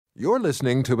You're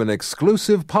listening to an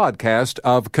exclusive podcast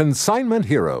of Consignment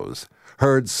Heroes,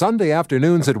 heard Sunday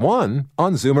afternoons at 1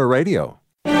 on Zoomer Radio.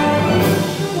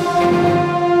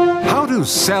 How to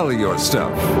sell your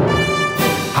stuff.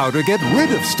 How to get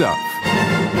rid of stuff.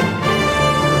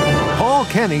 Paul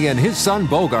Kenny and his son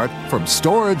Bogart from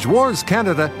Storage Wars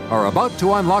Canada are about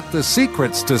to unlock the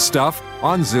secrets to stuff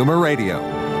on Zoomer Radio.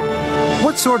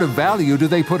 What sort of value do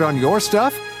they put on your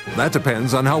stuff? That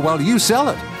depends on how well you sell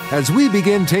it, as we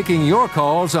begin taking your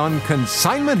calls on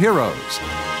Consignment Heroes,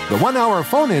 the 1-hour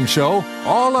phone-in show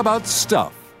all about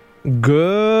stuff.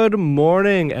 Good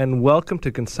morning and welcome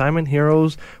to Consignment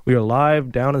Heroes. We are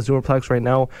live down at Zoomerplex right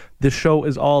now. This show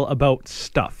is all about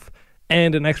stuff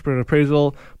and an expert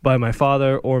appraisal by my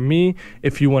father or me.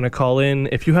 If you want to call in,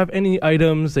 if you have any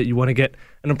items that you want to get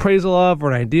an appraisal of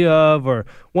or an idea of, or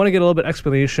want to get a little bit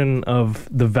explanation of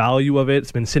the value of it,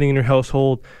 it's been sitting in your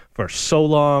household for so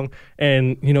long,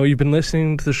 and you've been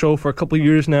listening to the show for a couple of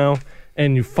years now,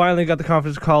 and you finally got the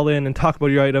confidence to call in and talk about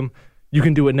your item, you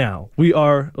can do it now. We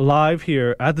are live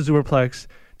here at the Zoomerplex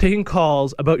taking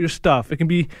calls about your stuff. It can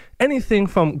be anything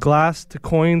from glass to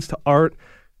coins to art,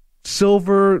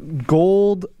 silver,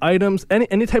 gold items,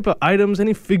 any type of items,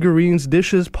 any figurines,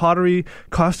 dishes, pottery,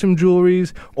 costume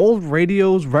jewelries, old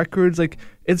radios, records. Like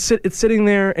it's sitting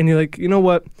there, and you're like, you know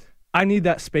what? I need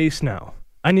that space now.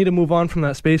 I need to move on from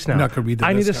that space now. You're not gonna read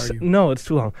the list, are you? No, it's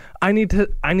too long. I need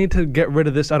to get rid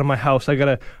of this out of my house.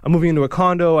 I'm moving into a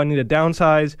condo. I need to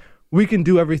downsize. We can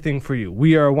do everything for you.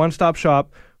 We are a one-stop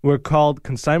shop. We're called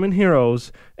Consignment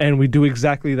Heroes, and we do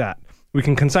exactly that. We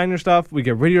can consign your stuff. We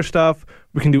get rid of your stuff.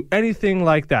 We can do anything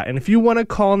like that. And if you want to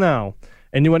call now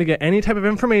and you want to get any type of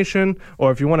information,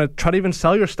 or if you want to try to even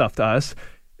sell your stuff to us,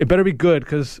 it better be good,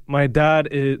 because my dad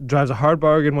drives a hard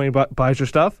bargain when he buys your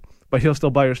stuff, but he'll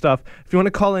still buy your stuff. If you want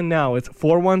to call in now, it's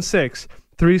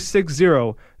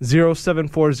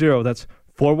 416-360-0740. That's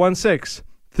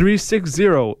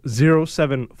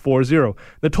 416-360-0740.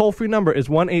 The toll-free number is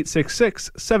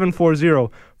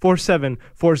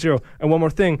 1-866-740-4740. And one more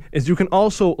thing is you can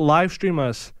also live stream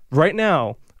us right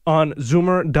now on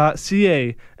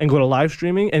zoomer.ca and go to live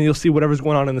streaming, and you'll see whatever's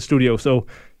going on in the studio. So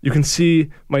you can see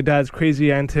my dad's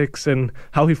crazy antics and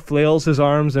how he flails his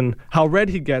arms and how red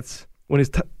he gets when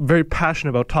he's very passionate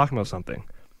about talking about something.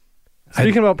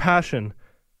 Speaking about passion.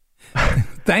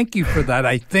 Thank you for that,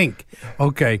 I think.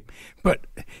 Okay. But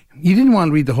you didn't want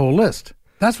to read the whole list.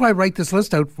 That's why I write this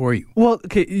list out for you. Well,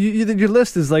 okay, your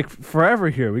list is like forever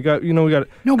here. We got. No,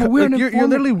 but we're like, you're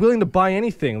literally willing to buy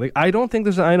anything. Like, I don't think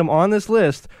there's an item on this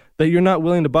list that you're not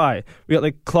willing to buy. We got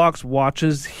like clocks,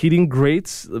 watches, heating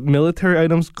grates, military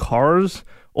items, cars,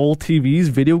 old TVs,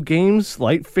 video games,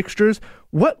 light fixtures.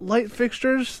 What light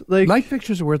fixtures? Like light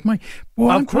fixtures are worth money.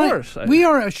 Well, of course. We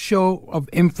are a show of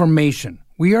information.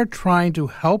 We are trying to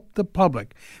help the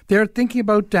public. They're thinking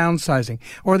about downsizing,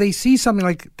 or they see something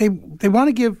like they want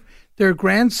to give their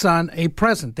grandson a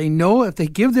present. They know if they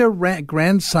give their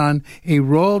grandson a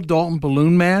Royal Dalton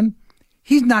Balloon Man,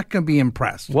 he's not going to be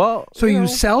impressed. Well, so you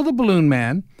sell the Balloon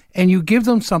Man and you give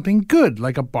them something good,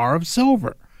 like a bar of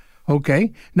silver.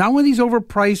 Okay? Not one of these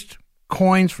overpriced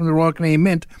coins from the Royal Canadian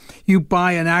Mint. You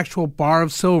buy an actual bar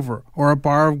of silver or a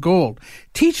bar of gold.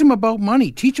 Teach them about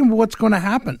money. Teach them what's going to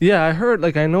happen. Yeah,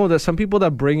 I know that some people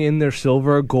that bring in their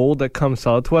silver or gold that come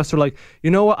sell it to us, they're like, you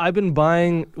know what, I've been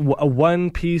buying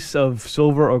one piece of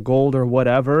silver or gold or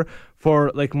whatever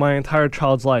for like my entire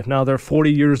child's life. Now they're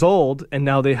 40 years old and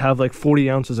now they have like 40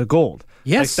 ounces of gold.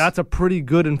 Yes. Like, that's a pretty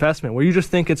good investment where you just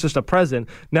think it's just a present.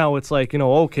 Now it's like,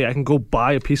 okay, I can go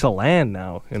buy a piece of land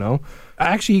now,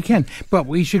 Actually, you can. But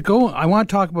we should go. I want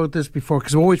to talk about this before,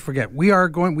 because we always forget. We are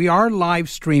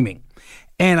live streaming.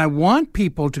 And I want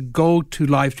people to go to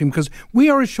live stream, because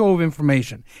we are a show of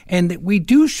information. And we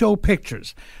do show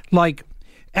pictures. Like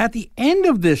at the end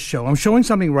of this show, I'm showing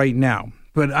something right now,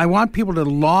 but I want people to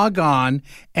log on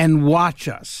and watch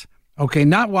us. Okay,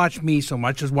 not watch me so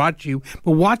much as watch you,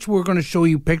 but watch what we're going to show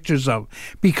you pictures of.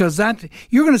 Because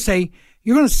you're going to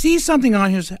see something on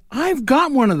here and say, I've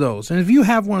got one of those. And if you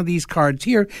have one of these cards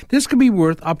here, this could be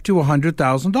worth up to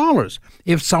 $100,000.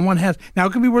 If someone has, now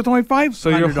it could be worth only $500. So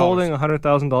you're holding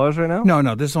 $100,000 right now?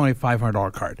 No, this is only a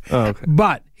 $500 card. Oh, okay.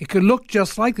 But it could look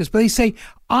just like this. But they say,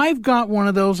 I've got one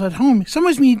of those at home.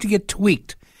 Sometimes we need to get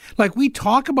tweaked. Like, we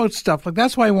talk about stuff. Like,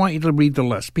 that's why I want you to read the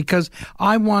list, because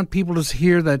I want people to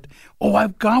hear that,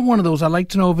 I've got one of those. I'd like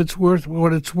to know if it's worth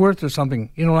what it's worth or something,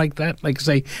 like that. Like,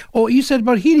 say, you said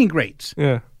about heating grates.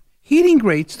 Yeah. Heating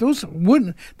grates,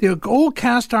 the old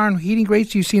cast iron heating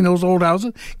grates you see in those old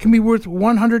houses can be worth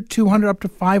 $100, $200, up to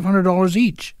 $500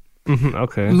 each. Mm-hmm,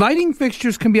 okay. Lighting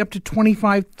fixtures can be up to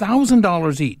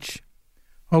 $25,000 each.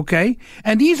 Okay?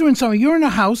 And these are in you're in a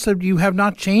house that you have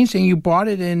not changed and you bought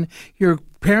it in, your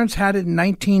parents had it in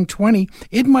 1920.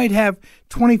 It might have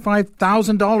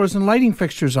 $25,000 in lighting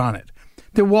fixtures on it.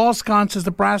 The wall sconces,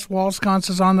 the brass wall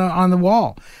sconces on the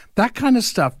wall. That kind of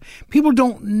stuff. People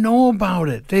don't know about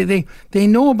it. They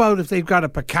know about if they've got a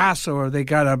Picasso or they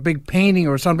got a big painting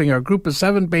or something or a group of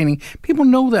 7 painting. People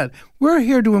know that. We're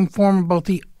here to inform about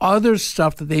the other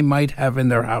stuff that they might have in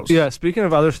their house. Yeah, speaking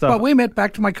of other stuff. But wait a minute,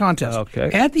 back to my contest.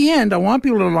 Okay. At the end, I want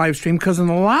people to live stream because in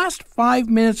the last 5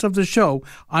 minutes of the show,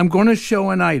 I'm going to show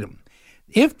an item.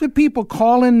 If the people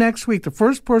call in next week, the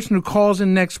first person who calls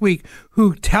in next week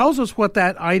who tells us what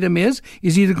that item is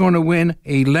either going to win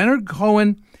a Leonard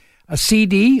Cohen a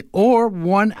CD or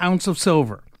 1 ounce of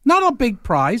silver. Not a big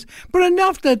prize, but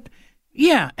enough that,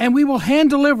 yeah, and we will hand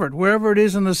deliver it wherever it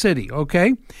is in the city,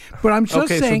 okay? But I'm just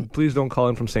saying... so please don't call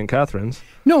in from St. Catharines.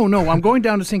 No, I'm going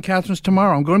down to St. Catharines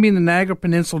tomorrow. I'm going to be in the Niagara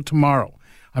Peninsula tomorrow.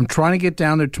 I'm trying to get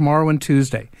down there tomorrow and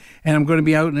Tuesday. And I'm going to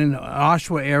be out in the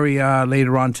Oshawa area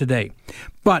later on today.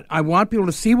 But I want people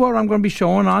to see what I'm going to be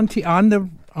showing on the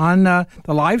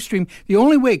live stream. The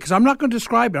only way, because I'm not going to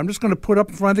describe it, I'm just going to put up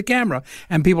in front of the camera,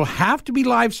 and people have to be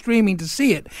live streaming to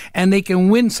see it, and they can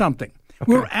win something.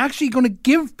 Okay. We're actually going to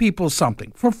give people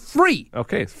something for free.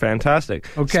 Okay, fantastic.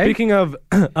 Okay. Speaking of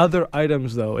other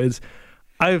items, though,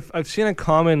 I've seen a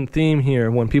common theme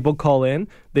here. When people call in,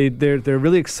 they're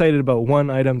really excited about one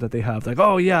item that they have. Like,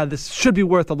 oh yeah, this should be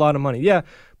worth a lot of money. Yeah,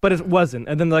 but it wasn't.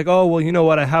 And then they're like, oh well, you know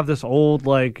what? I have this old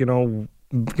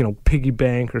piggy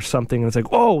bank or something. And it's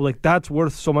like, oh, like that's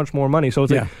worth so much more money. So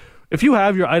it's like, if you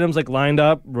have your items like lined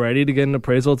up, ready to get an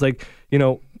appraisal, it's like,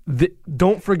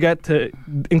 don't forget to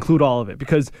include all of it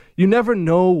because you never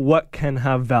know what can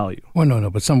have value. Well, no,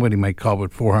 but somebody might call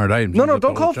with 400 items. No,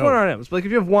 don't call 400 items. Like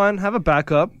if you have one, have a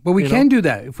backup. But we can do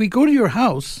that. If we go to your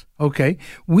house, okay,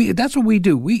 that's what we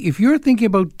do. If you're thinking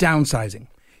about downsizing,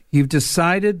 you've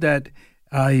decided that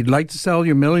you'd like to sell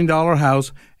your $1 million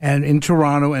house and in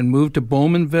Toronto and move to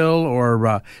Bowmanville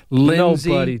or Lindsay.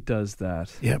 Nobody does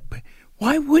that. Yep.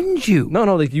 Why wouldn't you? No,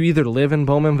 like you either live in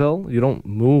Bowmanville, you don't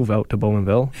move out to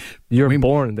Bowmanville. You're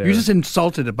born there. You just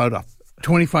insulted about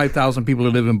 25,000 people who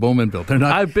live in Bowmanville. They're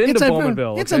not. I've been to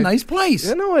Bowmanville. It's a nice place.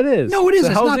 Yeah, no, it is. No, it is.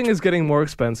 The housing is getting more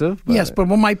expensive. Yes, but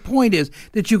my point is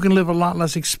that you can live a lot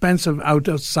less expensive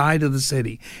outside of the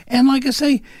city. And like I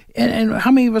say, and how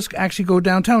many of us actually go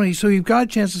downtown? So you've got a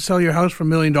chance to sell your house for $1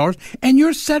 million, and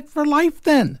you're set for life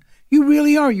then. You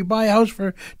really are. You buy a house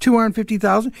for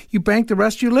 $250,000. You bank the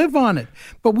rest. You live on it.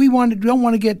 But you don't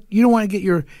want to get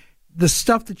the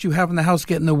stuff that you have in the house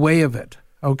get in the way of it.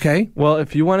 Okay. Well,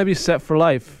 if you want to be set for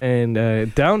life and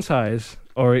downsize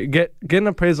or get an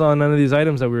appraisal on none of these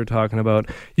items that we were talking about,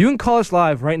 you can call us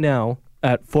live right now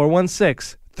at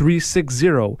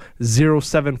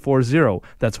 416-360-0740.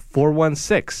 That's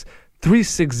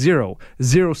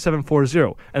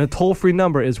 416-360-0740. And the toll-free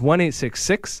number is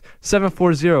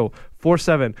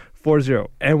 1-866-740-4740.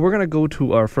 And we're going to go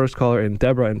to our first caller in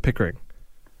Deborah in Pickering.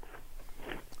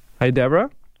 Hi, Deborah.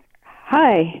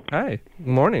 Hi. Hi. Good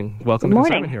morning. Welcome to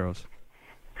Consignment Heroes.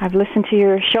 I've listened to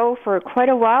your show for quite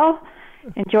a while.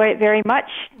 Enjoy it very much.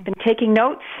 Been taking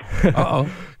notes. Uh-oh.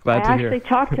 Glad to hear. I actually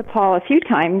talked to Paul a few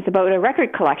times about a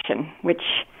record collection, which...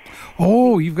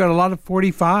 Oh, you've got a lot of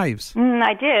 45s.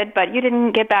 I did, but you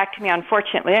didn't get back to me,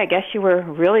 unfortunately. I guess you were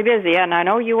really busy, and I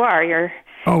know you are. You're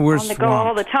we're on the go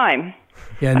all the time.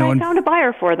 Yeah, but I found a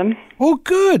buyer for them. Oh,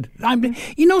 good.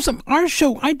 Our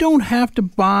show, I don't have to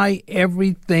buy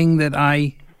everything that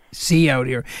I see out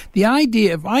here. The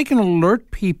idea, if I can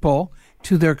alert people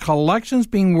to their collections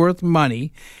being worth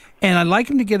money, and I'd like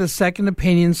them to get a second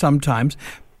opinion sometimes,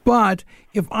 but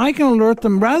if I can alert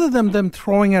them, rather than them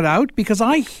throwing it out, because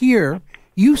I hear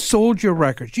you sold your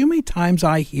records. You know how many times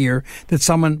I hear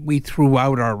that we threw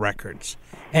out our records.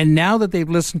 And now that they've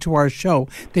listened to our show,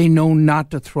 they know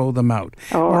not to throw them out.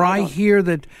 Or I hear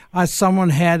that someone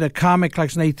had a comic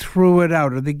collection, they threw it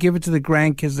out, or they give it to the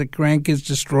grandkids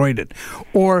destroyed it.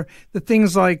 Or the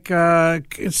things like curio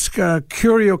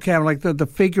cabinet, like the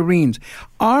figurines.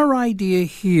 Our idea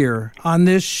here on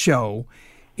this show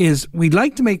is we'd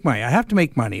like to make money. I have to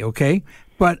make money, okay?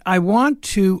 But I want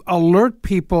to alert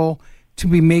people to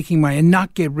be making money and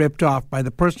not get ripped off by the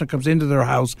person who comes into their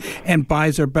house and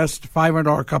buys their best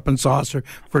 $500 cup and saucer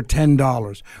for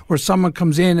 $10. Or someone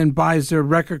comes in and buys their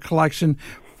record collection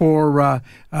for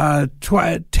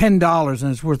 $10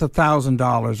 and it's worth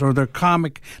 $1,000, or their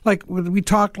comic. Like we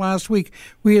talked last week,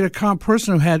 we had a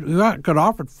person who got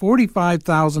offered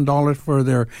 $45,000 for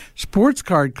their sports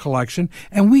card collection,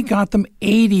 and we got them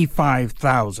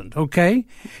 $85,000. Okay,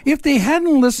 if they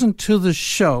hadn't listened to the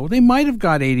show, they might have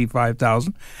got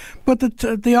 $85,000, but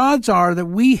the odds are that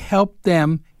we helped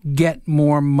them get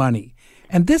more money.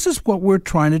 And this is what we're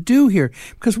trying to do here,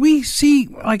 because we see,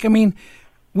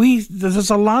 there's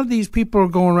a lot of these people are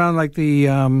going around like the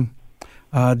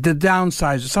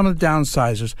downsizers, some of the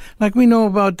downsizers. Like we know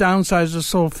about downsizers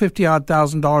sold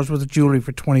 $50,000 worth of jewelry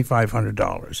for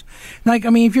 $2,500.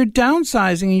 If you're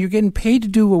downsizing and you're getting paid to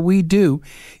do what we do,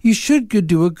 you should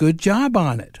do a good job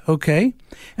on it, okay?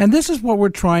 And this is what we're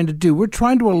trying to do. We're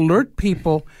trying to alert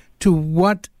people to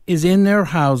what is in their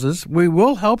houses. We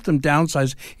will help them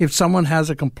downsize if someone has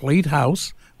a complete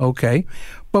house, okay?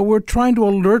 But we're trying to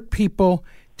alert people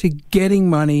to getting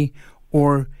money,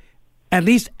 or at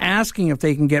least asking if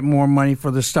they can get more money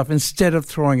for this stuff instead of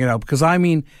throwing it out. Because,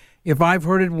 if I've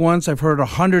heard it once, I've heard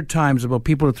 100 times about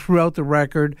people who threw out the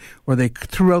record, or they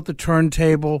threw out the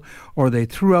turntable, or they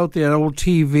threw out the old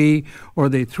TV, or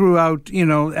they threw out,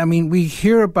 we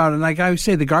hear about it. Like I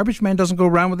say, the garbage man doesn't go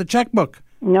around with a checkbook.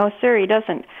 No, sir, he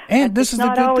doesn't. And this is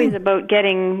not always about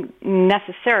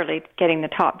necessarily getting the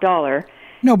top dollar.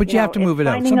 No, but you have to move it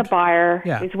out. Finding a buyer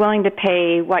who's willing to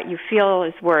pay what you feel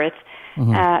is worth.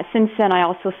 Mm-hmm. Since then, I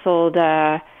also sold.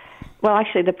 The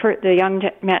young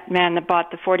man that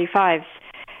bought the 45s.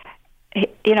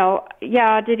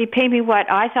 Did he pay me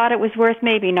what I thought it was worth?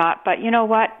 Maybe not. But you know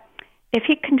what? If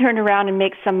he can turn around and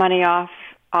make some money off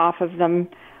of them,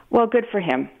 well, good for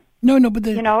him. No, but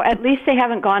at least they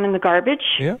haven't gone in the garbage.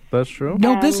 Yeah, that's true.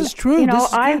 No, this is true.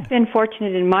 I've been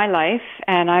fortunate in my life,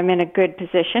 and I'm in a good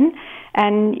position.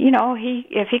 And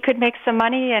if he could make some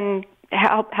money and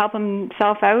help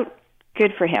himself out,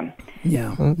 good for him.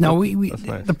 Yeah. Now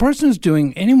nice. The person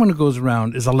who's anyone who goes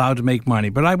around is allowed to make money.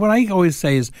 But what I always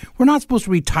say is we're not supposed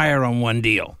to retire on one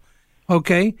deal.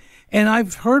 Okay. And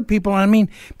I've heard people,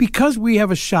 because we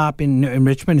have a shop in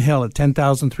Richmond Hill at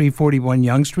 10,341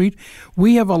 Yonge Street,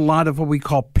 we have a lot of what we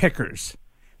call pickers.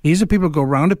 These are people who go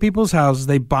around to people's houses,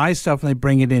 they buy stuff, and they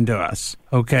bring it into us,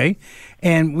 okay?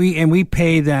 And we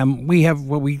pay them. We have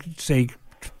what we say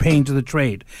paying to the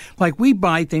trade. Like we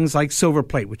buy things like silver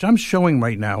plate, which I'm showing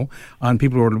right now on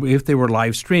people, if they were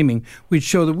live streaming, we'd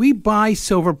show that we buy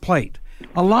silver plate.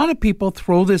 A lot of people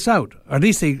throw this out, or at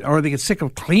least they get sick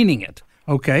of cleaning it.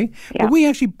 Okay, yeah. But we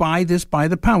actually buy this by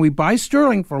the pound. We buy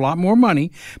sterling for a lot more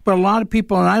money, but a lot of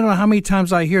people, and I don't know how many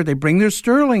times I hear, they bring their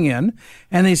sterling in,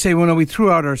 and they say, well, no, we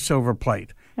threw out our silver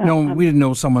plate. No, we didn't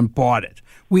know someone bought it.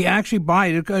 We actually buy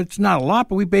it. It's not a lot,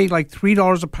 but we pay like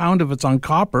 $3 a pound if it's on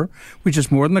copper, which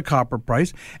is more than the copper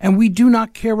price, and we do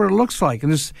not care what it looks like.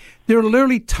 And there are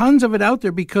literally tons of it out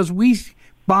there because we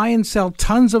buy and sell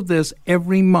tons of this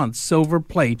every month, silver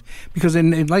plate. Because,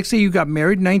 like say you got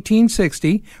married in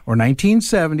 1960 or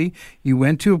 1970, you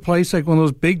went to a place like one of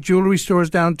those big jewelry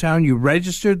stores downtown, you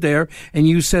registered there, and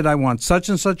you said, I want such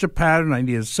and such a pattern, I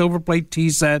need a silver plate tea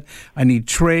set, I need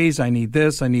trays, I need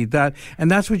this, I need that. And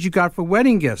that's what you got for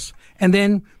wedding gifts. And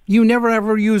then you never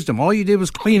ever used them. All you did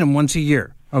was clean them once a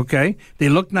year. Okay? They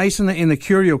look nice in the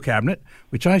curio cabinet,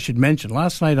 which I should mention.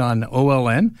 Last night on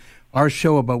OLN, our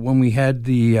show about when we had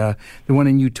the one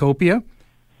in Utopia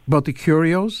about the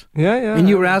curios. Yeah. And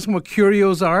you were asking what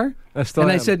curios are? I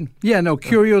said,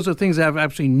 curios are things that have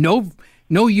absolutely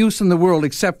no use in the world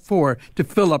except for to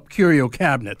fill up curio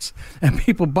cabinets. And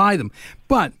people buy them.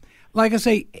 But like I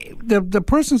say, the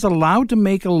person's allowed to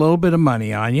make a little bit of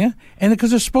money on you, and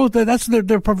because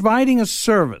they're providing a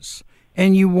service,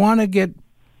 and you want to get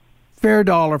fair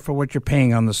dollar for what you're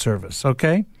paying on the service,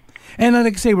 okay? And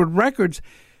like I say, with records,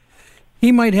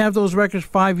 he might have those records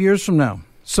 5 years from now.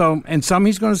 So, and some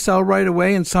he's going to sell right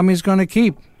away, and some he's going to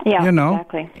keep. Yeah,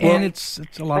 exactly. And it's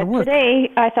a lot of work.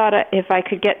 Today, I thought if I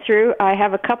could get through, I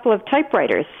have a couple of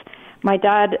typewriters. My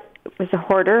dad was a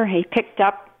hoarder. He picked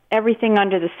up everything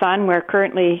under the sun. We're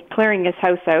currently clearing his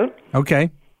house out. Okay.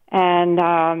 And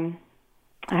I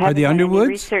haven't done any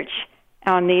research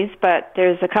on these, but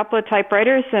there's a couple of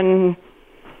typewriters, and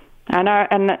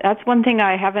that's one thing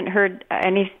I haven't heard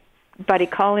anybody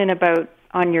call in about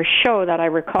on your show that I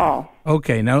recall.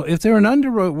 Okay, now if they're an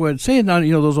Underwood, say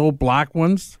those old black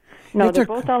ones. No, they're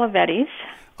both Olivetti's.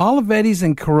 Olivetti's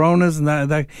and Coronas and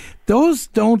that those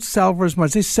don't sell for as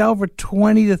much. They sell for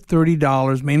 $20 to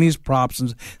 $30, mainly as props,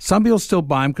 and some people still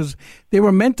buy them because they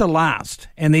were meant to last,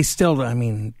 and they still,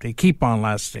 they keep on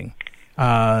lasting.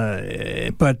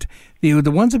 But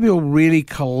the ones that people really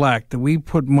collect that we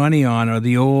put money on are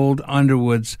the old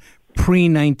Underwoods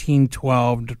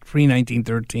pre-1912 to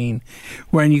pre-1913,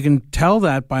 where you can tell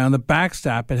that by on the back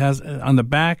strap, it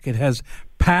has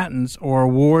patents or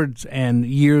awards and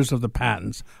years of the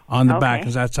patents on the back,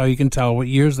 because that's how you can tell what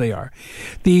years they are.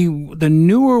 The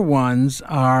newer ones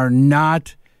are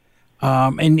not,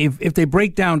 and if they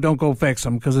break down, don't go fix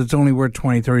them, because it's only worth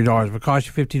 $20, $30. If it costs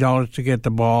you $50 to get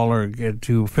the ball or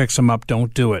to fix them up,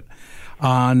 don't do it.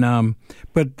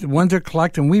 But the ones they're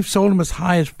collecting, we've sold them as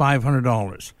high as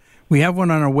 $500. We have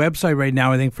one on our website right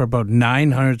now, I think, for about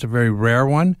 $900. It's a very rare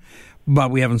one,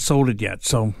 but we haven't sold it yet.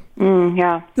 So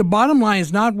the bottom line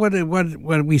is not what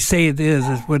we say it is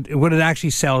what it actually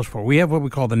sells for. We have what we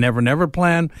call the Never Never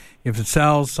plan. If it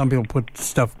sells, some people put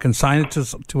stuff, consign it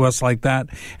to us like that.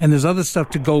 And there's other stuff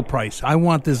to go price. I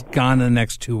want this gone in the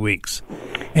next 2 weeks.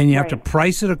 And you have to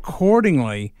price it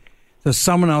accordingly. So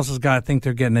someone else has got to think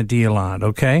they're getting a deal on it,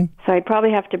 okay? So I'd probably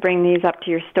have to bring these up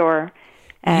to your store.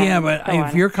 But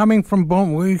if you're coming from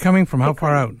Beaumont, where are you coming from? How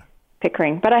far out?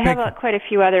 Pickering. But I have quite a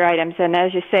few other items, and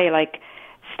as you say, like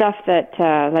stuff that,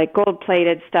 like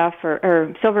gold-plated stuff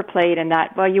or silver plate and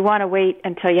that, well, you want to wait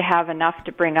until you have enough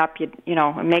to bring up, you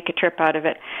know, and make a trip out of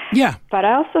it. Yeah. But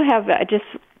I also have,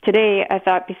 today, I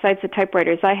thought, besides the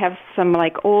typewriters, I have some,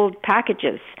 like, old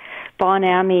packages, Bon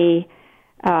Ami,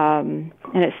 and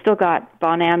it's still got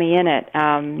Bon Ami in it,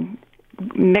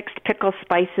 mixed pickle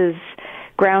spices,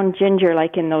 ground ginger,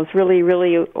 like in those really,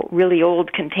 really, really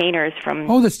old containers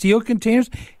from... Oh, the steel containers?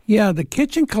 Yeah, the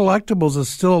kitchen collectibles is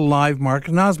still a live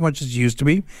market, not as much as it used to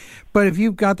be. But if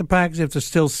you've got the package, if they're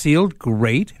still sealed,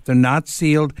 great. If they're not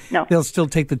sealed, they'll still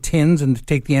take the tins and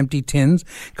take the empty tins,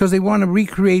 because they want to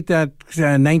recreate that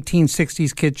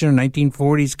 1960s kitchen or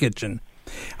 1940s kitchen.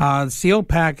 Sealed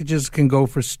packages can go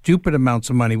for stupid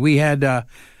amounts of money. We had a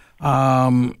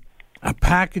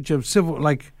package of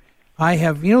I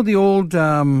have, you know, the old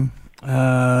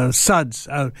suds.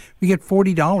 We get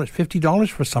 $40, $50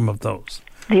 for some of those.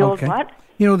 The old what?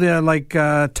 You know, they're like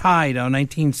Tide on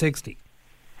 1960.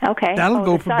 Okay. That'll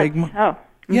go for big money. Oh.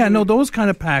 Mm-hmm. Yeah, no, those kind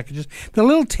of packages. The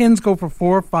little tins go for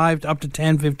 $4, $5, up to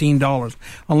 $10, $15,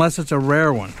 unless it's a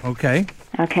rare one, okay?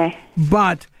 Okay.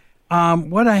 But...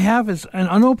 what I have is an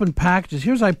unopened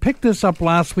packages. I picked this up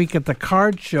last week at the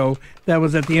card show that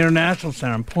was at the International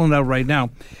Center. I'm pulling it out right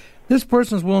now. This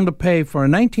person is willing to pay for a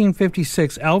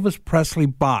 1956 Elvis Presley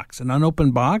box, an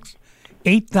unopened box,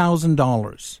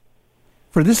 $8,000.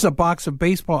 This is a box of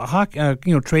baseball, hockey,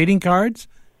 trading cards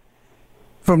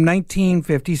from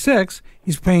 1956.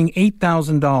 He's paying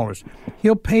 $8,000.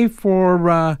 He'll pay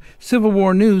for Civil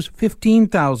War News,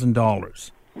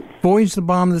 $15,000. Voyage to the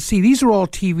Bottom of the Sea. These are all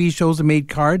TV shows that made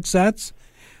card sets.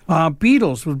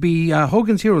 Beatles would be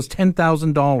Hogan's Heroes,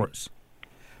 $10,000.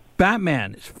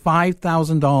 Batman is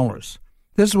 $5,000.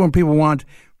 This is when people want,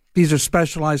 these are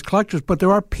specialized collectors, but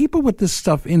there are people with this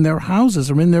stuff in their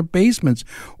houses or in their basements,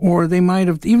 or they might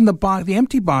have, even the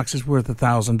empty box is worth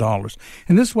 $1,000.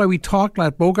 And this is why we talked,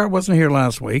 Bogart wasn't here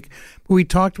last week, but we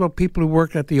talked about people who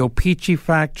worked at the O-Pee-Chee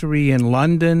factory in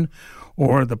London,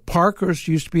 or the Parkers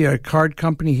used to be a card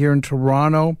company here in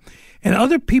Toronto, and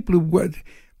other people who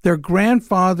their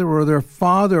grandfather or their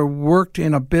father worked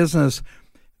in a business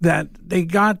that they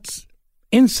got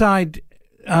inside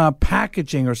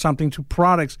packaging or something to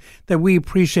products that we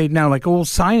appreciate now, like old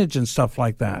signage and stuff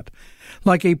like that.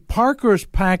 Like a Parker's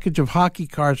package of hockey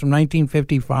cards from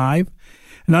 1955,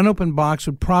 an unopened box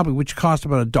which cost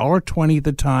about $1.20 at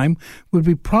the time, would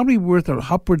be probably worth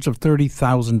upwards of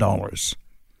 $30,000.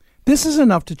 This is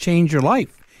enough to change your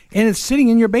life, and it's sitting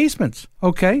in your basements,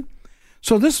 okay?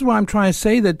 So this is why I'm trying to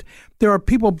say that there are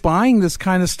people buying this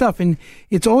kind of stuff, and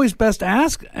it's always best to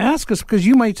ask us, because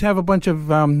you might have a bunch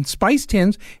of spice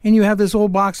tins, and you have this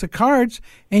old box of cards,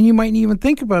 and you mightn't even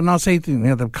think about it. And I'll say,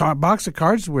 the box of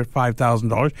cards is worth $5,000.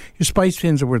 Your spice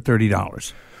tins are worth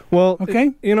 $30. Well,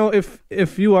 okay.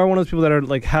 If you are one of those people that are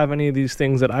have any of these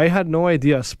things that I had no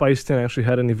idea a spice tin actually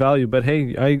had any value, but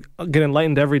hey, I get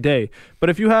enlightened every day. But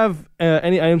if you have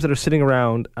any items that are sitting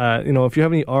around, if you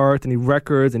have any art, any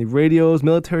records, any radios,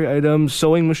 military items,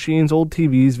 sewing machines, old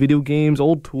TVs, video games,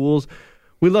 old tools,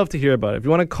 we'd love to hear about it. If you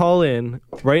want to call in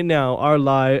right now,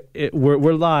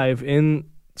 we're live in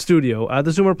studio at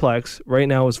the Zoomerplex right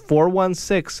now is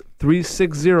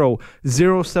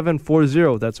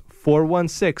 416-360-0740. That's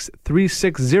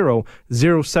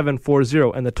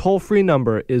 416-360-0740. And the toll-free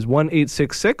number is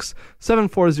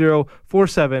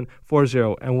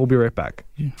 1-866-740-4740. And we'll be right back.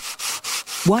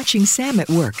 Watching Sam at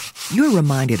work, you're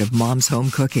reminded of Mom's home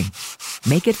cooking.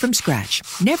 Make it from scratch,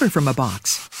 never from a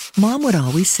box. Mom would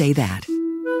always say that.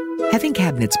 Having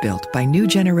cabinets built by New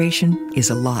Generation is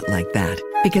a lot like that.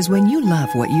 Because when you love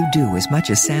what you do as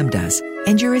much as Sam does,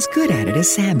 and you're as good at it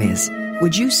as Sam is,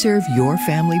 Would you serve your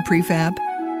family prefab?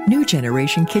 New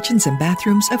generation kitchens and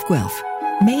bathrooms of Guelph.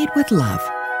 Made with love.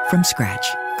 From scratch.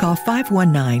 Call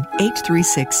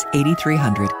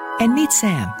 519-836-8300 and meet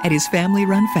Sam at his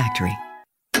family-run factory.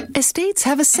 Estates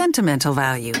have a sentimental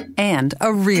value and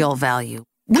a real value.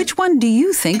 Which one do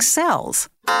you think sells?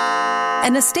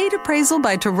 An estate appraisal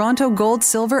by Toronto Gold,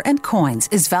 Silver and Coins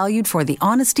is valued for the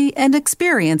honesty and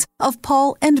experience of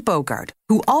Paul and Bogart,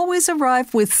 who always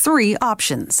arrive with 3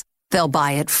 options. They'll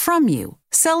buy it from you,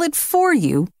 sell it for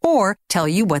you, or tell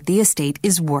you what the estate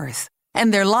is worth.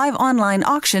 And their live online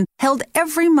auction held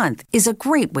every month is a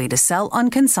great way to sell on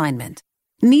consignment.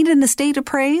 Need an estate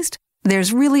appraised?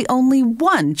 There's really only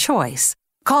one choice.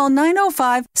 Call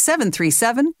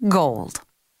 905-737-GOLD.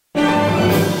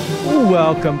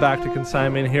 Welcome back to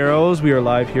Consignment Heroes. We are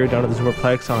live here down at the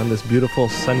Zoomerplex on this beautiful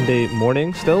Sunday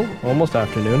morning, still almost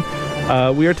afternoon.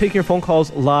 We are taking your phone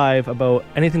calls live about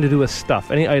anything to do with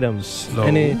stuff, any items,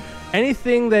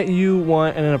 anything that you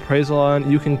want an appraisal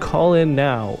on. You can call in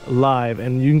now live,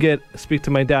 and you can speak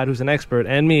to my dad, who's an expert,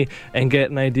 and me, and get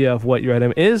an idea of what your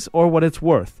item is or what it's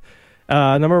worth.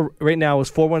 Number right now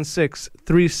is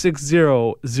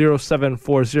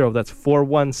 416-360-0740. That's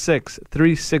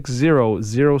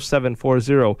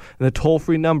 416-360-0740. And the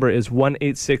toll-free number is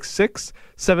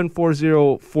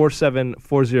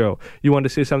 1-866-740-4740. You wanted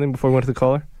to say something before we went to the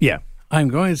caller? Yeah, I'm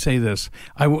going to say this.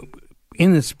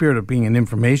 In the spirit of being an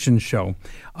information show,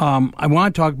 I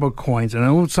want to talk about coins. And I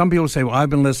know some people say, well, I've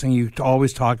been listening, you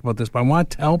always talk about this, but I want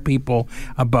to tell people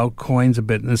about coins a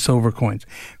bit, and the silver coins.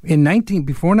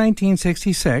 Before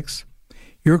 1966,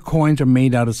 your coins are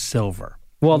made out of silver.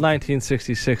 Well,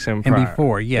 1966 and prior. And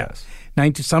before, yes.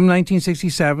 Some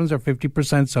 1967s are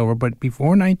 50% silver, but before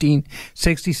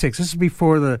 1966, this is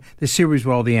before the series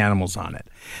with all the animals on it.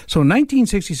 So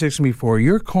 1966 and before,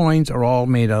 your coins are all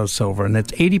made out of silver, and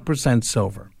it's 80%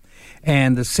 silver.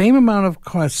 And the same amount of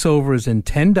silver is in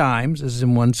 10 dimes as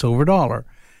in one silver dollar.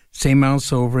 Same amount of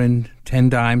silver in 10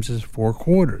 dimes as 4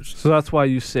 quarters. So that's why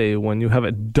you say when you have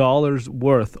a dollar's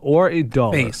worth or a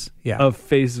dollar of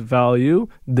face value,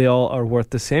 they all are worth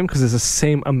the same because there's the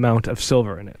same amount of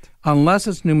silver in it. Unless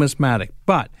it's numismatic.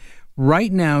 But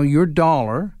right now, your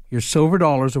silver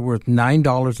dollars are worth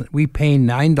 $9. We pay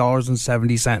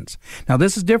 $9.70. Now,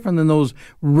 this is different than those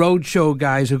roadshow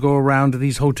guys who go around to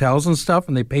these hotels and stuff,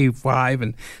 and they pay $5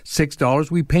 and $6.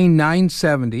 We pay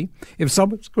 $9.70. If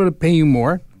someone's going to pay you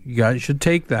more, you guys should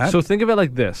take that. So think of it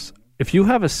like this. If you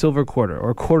have a silver quarter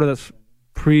or a quarter that's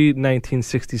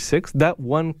pre-1966, that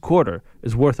one quarter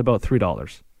is worth about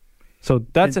 $3. So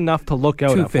that's enough to look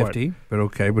out at for it. $2.50, but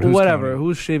okay. But who's whatever. counting?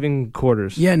 Who's shaving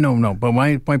quarters? Yeah, no. But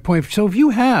my point, so if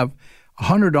you have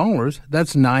 $100,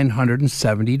 that's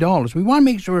 $970. We want to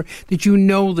make sure that you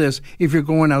know this if you're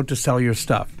going out to sell your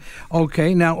stuff.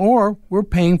 Okay, now, or we're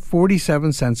paying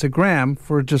 47 cents a gram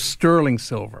for just sterling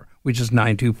silver, which is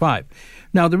 $9.25.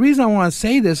 Now, the reason I want to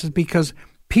say this is because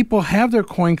people have their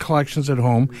coin collections at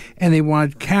home and they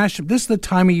want to cash them. This is the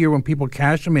time of year when people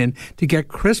cash them in to get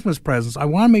Christmas presents. I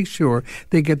want to make sure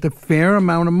they get the fair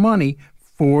amount of money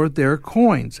for their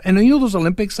coins. And you know those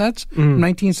Olympic sets from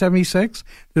 1976?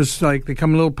 There's they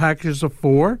come in little packages of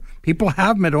 4. People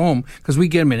have them at home because we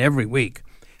get them in every week.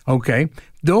 Okay?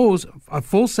 A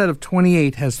full set of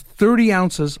 28 has 30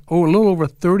 ounces, or a little over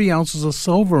 30 ounces of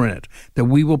silver in it that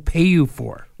we will pay you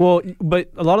for. Well,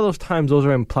 but a lot of those times those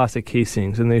are in plastic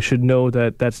casings, and they should know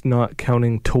that that's not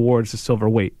counting towards the silver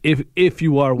weight if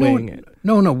you are weighing it.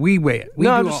 No, we weigh it.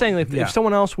 I'm just saying, if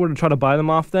someone else were to try to buy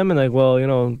them off them and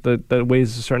that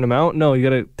weighs a certain amount, no, you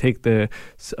got to take the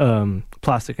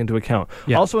plastic into account.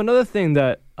 Yeah. Also, another thing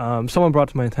that someone brought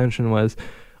to my attention was,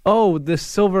 this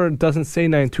silver doesn't say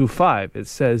 925, it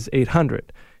says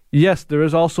 800. Yes, there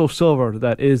is also silver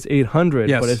that is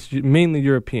 800, but it's mainly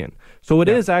European. So it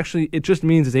is actually, it just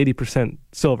means it's 80%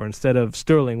 silver instead of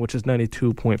sterling, which is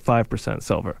 92.5%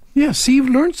 silver. Yeah, see, you've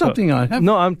learned something on it.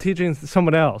 No, I'm teaching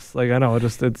someone else.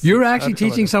 You're actually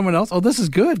teaching someone else? Oh, this is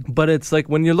good. But it's like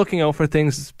when you're looking out for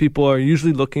things, people are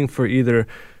usually looking for either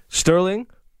sterling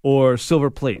or silver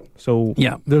plate. So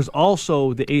there's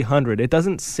also the 800. It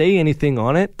doesn't say anything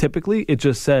on it. Typically, it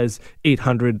just says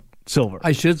 800 silver.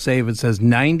 I should say if it says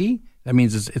 90, that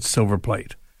means it's silver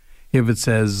plate. If it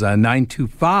says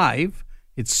 925,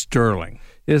 it's sterling.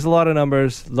 There's a lot of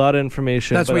numbers, a lot of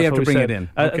information. That's why you have to bring it in.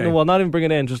 Okay. Well, not even bring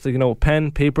it in, just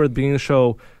pen, paper at the beginning of the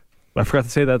show. I forgot to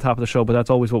say that at the top of the show, but that's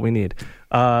always what we need.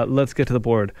 Let's get to the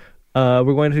board. We're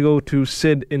going to go to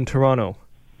Sid in Toronto.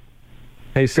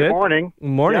 Hey, Sid. Good morning.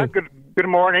 Morning. Yeah, good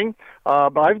morning.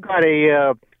 I've got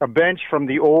a bench from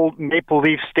the old Maple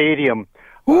Leaf Stadium.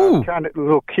 Ooh. Kind of a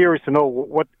little curious to know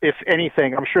what, if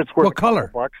anything. I'm sure it's worth what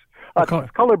color? $2.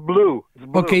 It's colored blue. It's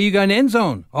blue. Okay, you got an end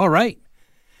zone. All right.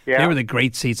 Yeah. They were the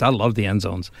great seats. I love the end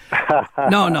zones.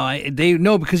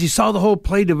 No, because you saw the whole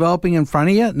play developing in front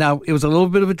of you. Now, it was a little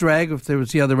bit of a drag if there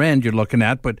was the other end you're looking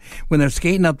at, but when they're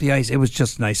skating up the ice, it was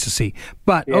just nice to see.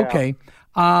 But, okay,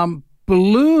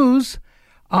 Blues,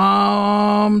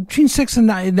 between 6 and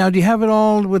 9. Now, do you have it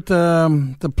all with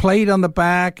the plate on the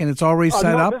back and it's already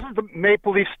set up? This is the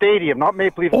Maple Leaf Stadium, not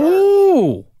Maple Leaf.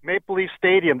 Oh! Maple Leaf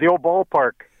Stadium, the old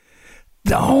ballpark.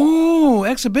 Oh,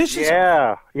 exhibitions.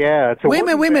 Yeah. It's wait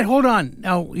a minute. Hold on.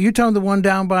 Now, you're talking the one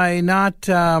down by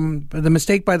the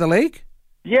Mistake by the Lake?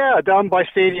 Yeah, down by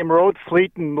Stadium Road,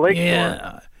 Fleet and Lake.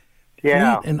 Yeah.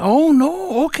 Yeah. And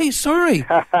no. Okay, sorry.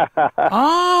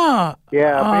 Yeah,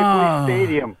 Maple Leaf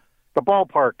Stadium, the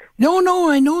ballpark.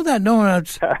 No, I know that. No,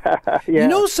 Yeah. You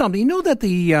know something. You know that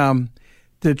the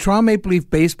Toronto Maple Leaf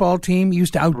baseball team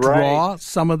used to outdraw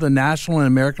some of the National and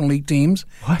American League teams.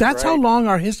 What? That's how long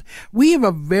our history. We have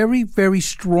a very, very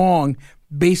strong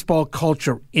baseball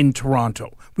culture in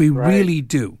Toronto. We really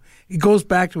do. It goes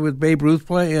back to with Babe Ruth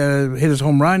hit his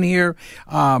home run here.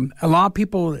 A lot of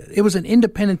people. It was an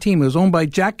independent team. It was owned by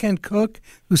Jack Kent Cooke,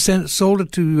 who sold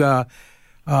it to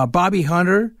Bobby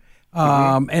Hunter,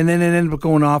 and then it ended up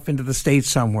going off into the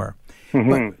States somewhere.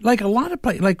 But like a lot of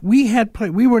we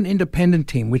were an independent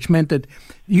team, which meant that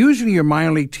usually your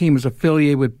minor league team is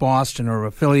affiliated with Boston or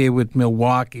affiliated with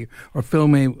Milwaukee or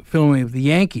affiliated with the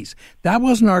Yankees. That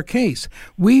wasn't our case.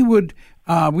 We would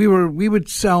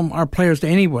sell our players to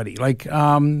anybody. Like who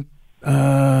am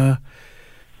I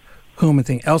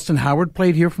thinking? Elston Howard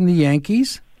played here from the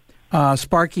Yankees.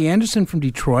 Sparky Anderson from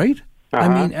Detroit. I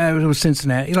mean, it was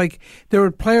Cincinnati. Like, there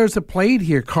were players that played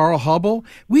here. Carl Hubble.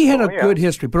 We had a good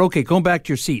history. But, okay, going back to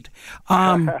your seat.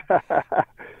 You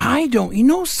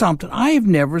know something? I have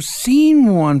never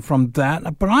seen one from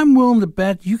that, but I'm willing to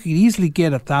bet you could easily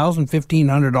get $1,000,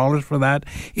 $1,500 for that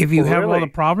if you have all the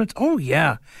provenance. Oh,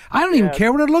 yeah. I don't even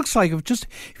care what it looks like. If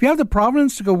you have the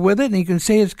provenance to go with it and you can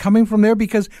say it's coming from there,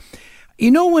 because you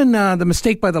know when the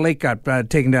Mistake by the Lake got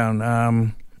taken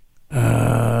down,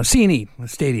 C&E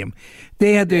Stadium.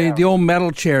 They had the old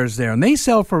metal chairs there, and they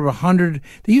sell for $100.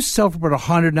 They used to sell for about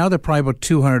 $100. Now they're probably about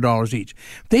 $200 each.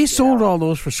 They sold all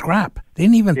those for scrap. They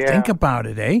didn't even think about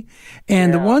it, eh?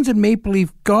 And the ones at Maple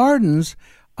Leaf Gardens,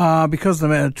 because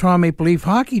of the Toronto Maple Leaf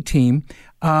hockey team,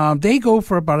 they go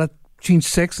for about between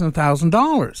 $6,000 and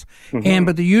 $1,000.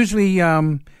 But they're usually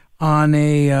on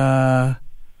a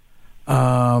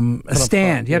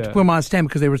stand. You have to put them on a stand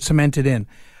because they were cemented in.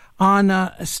 On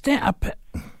a stand,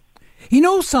 you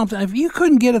know something? If you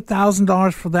couldn't get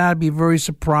 $1,000 for that, I'd be very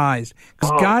surprised.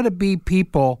 Because got to be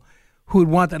people who would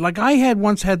want that. Like I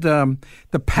once had the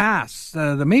pass.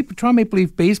 The Toronto Maple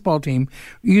Leaf baseball team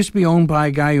used to be owned by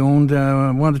a guy who owned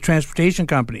one of the transportation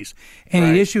companies, and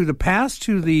he'd issued the pass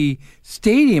to the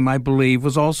stadium. I believe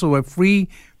was also a free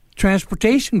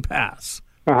transportation pass.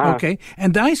 Okay,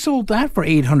 and I sold that for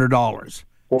 $800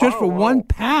 just for one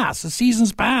pass, a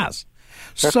season's pass.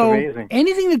 That's amazing.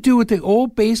 Anything to do with the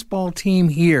old baseball team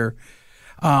here,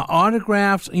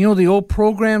 autographs, the old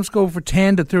programs go for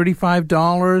 $10 to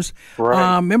 $35.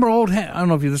 Right. Remember I don't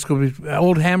know if this could be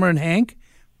old Hammer and Hank?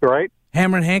 Right.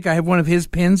 Hammer and Hank, I have one of his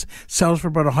pins, sells for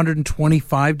about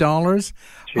 $125.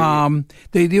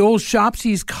 The old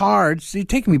Shopsy's cards, they're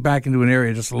taking me back into an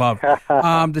area I just love.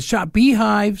 The shop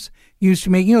Beehives used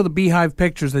to make, the Beehive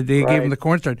pictures that they gave in the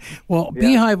cornstarch. Well,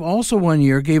 Beehive also one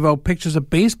year gave out pictures of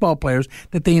baseball players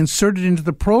that they inserted into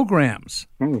the programs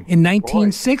in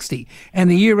 1960.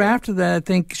 And the year after that, I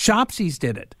think Shopsy's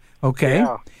did it. Okay?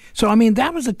 Yeah. So, I mean,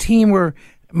 that was a team where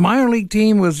minor league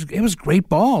team was great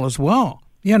ball as well,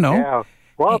 Yeah.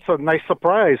 Well, it's a nice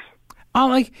surprise.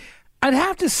 I'd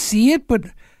have to see it, but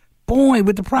boy,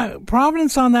 with the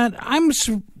provenance on that,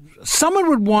 someone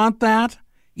would want that.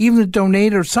 Even to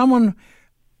donate or someone,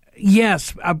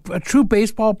 yes, a true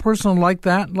baseball person like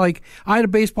that. Like I had a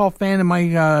baseball fan in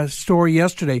my store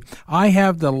yesterday. I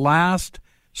have the last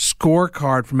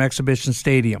scorecard from Exhibition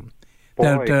Stadium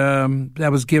that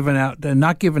was given out,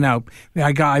 not given out.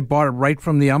 I bought it right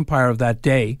from the umpire of that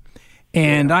day,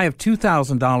 and I have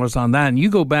 $2,000 on that. And you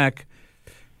go back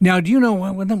now. Do you know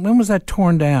when was that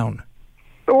torn down?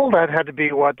 Oh, that had to be,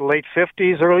 late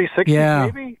 50s, early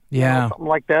 60s, maybe? Yeah. Something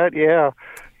like that, yeah.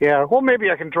 Well, maybe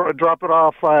I can drop it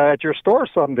off at your store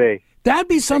someday. That'd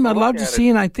be something I'd love to see,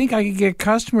 and I think I could get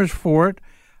customers for it.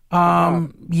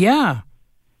 Yeah.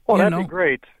 Well, that'd be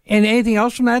great. And anything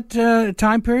else from that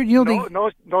time period?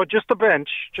 No, just a bench.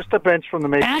 Just a bench from the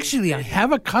Maple. Actually, I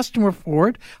have a customer for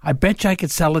it. I bet you I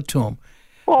could sell it to him.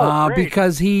 Oh,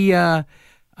 because he...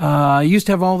 used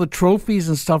to have all the trophies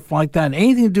and stuff like that. And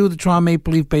anything to do with the Toronto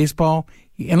Maple Leaf baseball,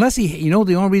 unless the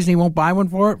only reason he won't buy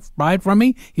it from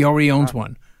me, he already owns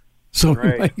one. So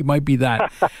right. it might be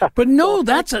that. But no,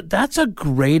 that's a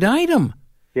great item.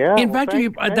 Yeah. In fact,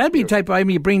 that'd be the type of item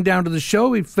you bring down to the show.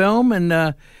 We film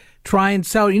and try and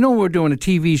sell. We're doing a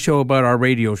TV show about our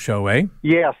radio show, eh?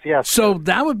 Yes. So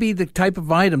that would be the type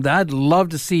of item that I'd love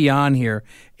to see on here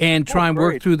and try and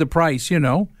work through the price,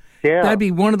 Yeah. That'd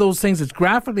be one of those things that's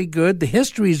graphically good. The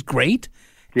history is great.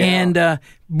 Yeah. And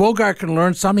Bogart can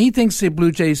learn something. He thinks the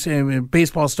Blue Jays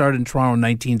baseball started in Toronto in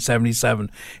 1977.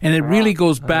 And it really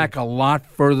goes back a lot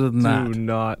further than that. Do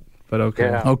not, but okay.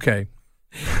 Yeah. Okay.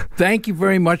 Thank you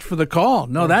very much for the call.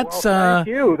 No, that's thank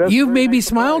you. You've made me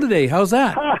smile today. How's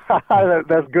that?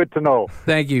 That's good to know.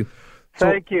 Thank you.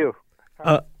 Thank you.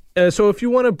 So if you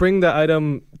want to bring the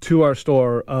item to our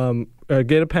store,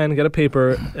 get a pen, get a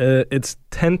paper. It's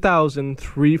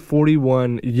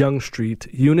 10,341 Yonge Street,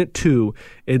 Unit 2.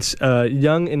 It's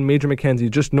Yonge and Major Mackenzie,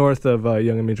 just north of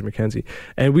Yonge and Major Mackenzie.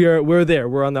 And we're there.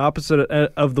 We're on the opposite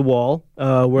of the wall.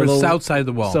 We're south side of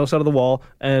the wall. South side of the wall.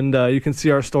 And you can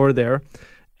see our store there.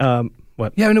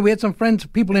 What? Yeah, we had some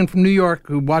people in from New York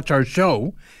who watch our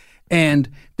show, and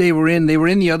they were in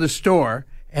the other store.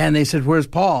 And they said, "Where's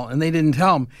Paul?" And they didn't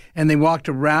tell him. And they walked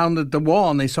around the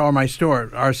wall, and they saw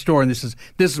our store, and this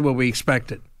is what we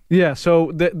expected. Yeah,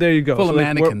 so there you go. Full of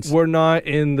mannequins. We're not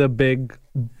in the big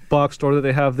box store that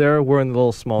they have there. We're in the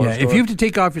little smaller store. If you have to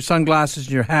take off your sunglasses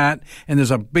and your hat, and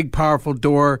there's a big, powerful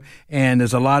door, and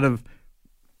there's a lot of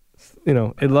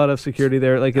security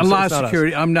there. Like it's, a lot it's of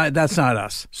security. Us. That's not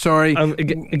us. Sorry.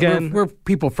 Again, we're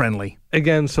people friendly.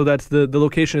 Again, so that's the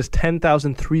location is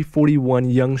 10,341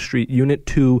 Yonge Street, Unit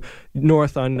 2,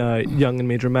 north on Yonge and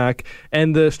Major Mac,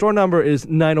 and the store number is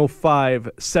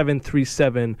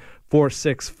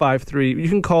 905-737-4653. You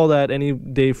can call that any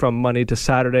day from Monday to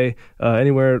Saturday,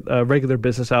 anywhere, regular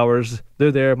business hours.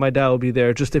 They're there. My dad will be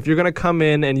there. Just if you're going to come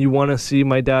in and you want to see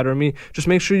my dad or me, just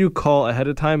make sure you call ahead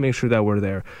of time. Make sure that we're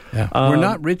there. Yeah. We're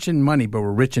not rich in money, but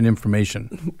we're rich in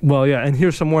information. Well, yeah, and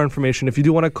here's some more information. If you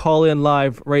do want to call in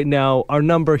live right now, our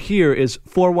number here is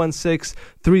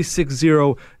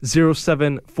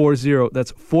 416-360-0740.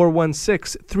 That's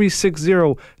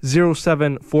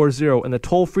 416-360-0740. And the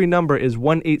toll-free number is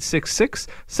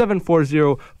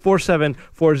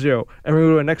 1-866-740-4740. And we're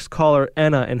going to our next caller,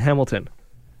 Anna in Hamilton.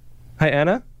 Hi,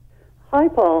 Anna. Hi,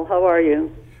 Paul. How are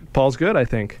you? Paul's good, I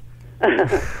think.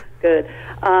 Good.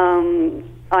 I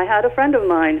had a friend of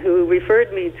mine who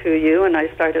referred me to you, and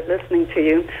I started listening to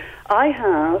you. I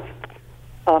have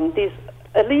these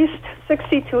at least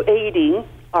 60 to 80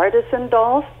 artisan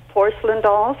dolls, porcelain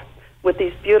dolls, with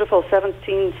these beautiful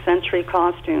 17th century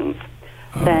costumes.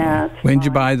 When did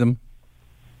you buy them?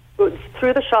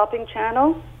 Through the shopping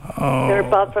channel. Oh. They're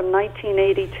about from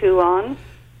 1982 on.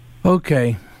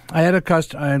 Okay. I had a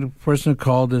person who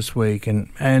called this week, and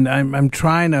I'm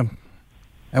trying to.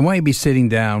 I want you to be sitting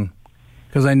down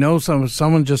because I know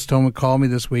someone just called me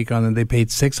this week on, and they paid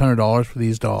 $600 for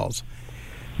these dolls.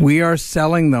 We are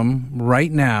selling them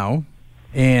right now,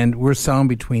 and we're selling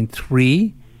between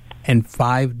 $3 and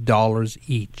 $5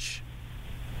 each.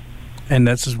 And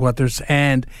this is what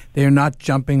and they're not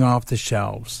jumping off the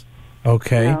shelves.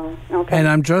 Okay? No. Okay. And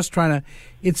I'm just trying to.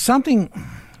 It's something.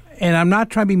 And I'm not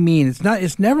trying to be mean.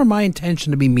 It's never my intention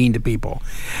to be mean to people.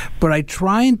 But I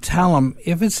try and tell them,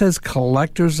 if it says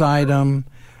collector's item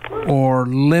or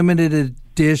limited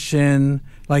edition,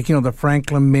 like, the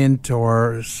Franklin Mint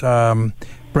or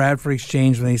Bradford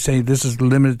Exchange, when they say this is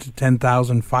limited to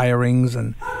 10,000 firings.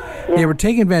 And they were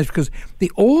taking advantage because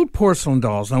the old porcelain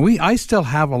dolls, I still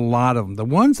have a lot of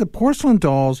them. The porcelain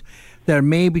dolls that are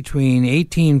made between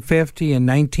 1850 and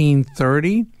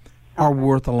 1930 are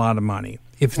worth a lot of money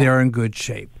if they're in good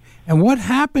shape. And what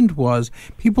happened was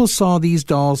people saw these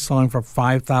dolls selling for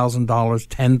 $5,000,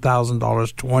 $10,000,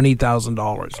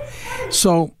 $20,000.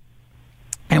 So,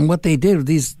 and what they did,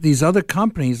 these other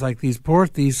companies, like these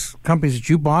companies that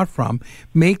you bought from,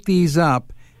 make these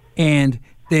up, and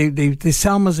they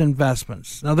sell them as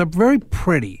investments. Now, they're very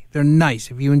pretty. They're nice.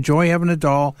 If you enjoy having a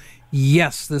doll,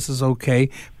 yes, this is okay.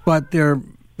 But a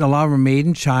lot of them are made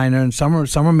in China, and some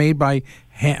are made by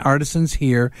artisans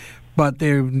here, but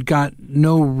they've got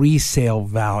no resale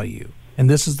value. And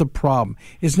this is the problem.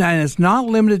 It's not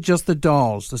limited just the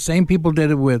dolls. The same people did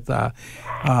it with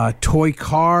toy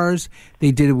cars.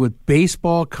 They did it with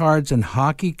baseball cards and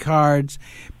hockey cards.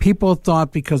 People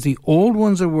thought because the old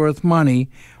ones are worth money,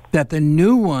 that the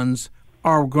new ones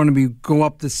are going to go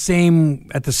up at the same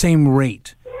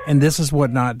rate. And this is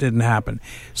what didn't happen.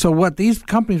 So what these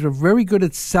companies were very good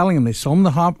at selling them. They sold them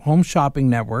the Home Shopping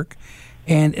Network.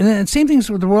 And then same things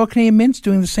with the Royal Canadian Mint's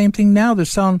doing the same thing now. They're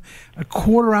selling a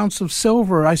 1/4 ounce of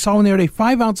silver. I saw one the other day,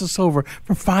 5 ounces of silver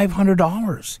for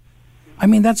 $500. I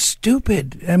mean, that's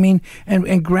stupid. I mean,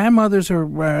 and grandmothers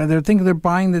they're thinking they're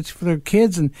buying this for their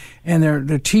kids, and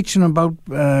they're teaching them about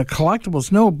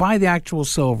collectibles. No, buy the actual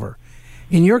silver.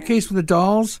 In your case with the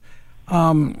dolls,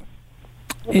 what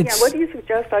do you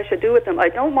suggest I should do with them? I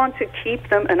don't want to keep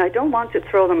them, and I don't want to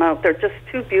throw them out. They're just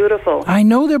too beautiful. I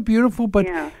know they're beautiful, but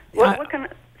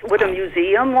would a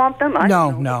museum want them?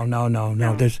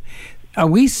 No. There's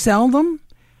we sell them.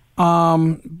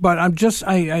 But I'm just,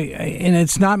 and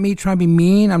it's not me trying to be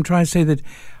mean. I'm trying to say that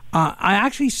I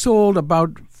actually sold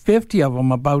about 50 of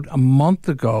them about a month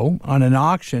ago on an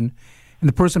auction, and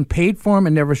the person paid for them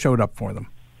and never showed up for them.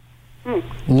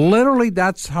 Literally,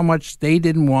 that's how much they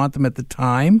didn't want them at the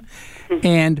time.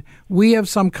 And we have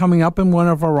some coming up in one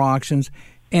of our auctions,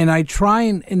 and I try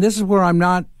and this is where I'm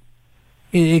not,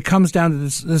 it comes down to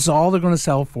this is all they're going to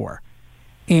sell for.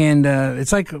 And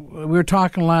it's like we were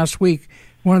talking last week.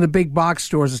 One of the big box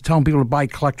stores is telling people to buy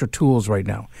collector tools right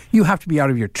now. You have to be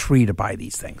out of your tree to buy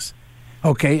these things,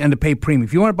 okay, and to pay premium.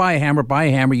 If you want to buy a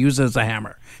hammer, use it as a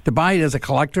hammer. To buy it as a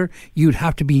collector, you'd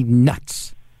have to be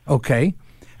nuts, okay?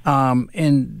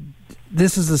 And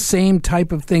this is the same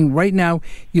type of thing. Right now,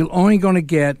 you're only going to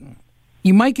get,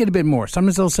 you might get a bit more.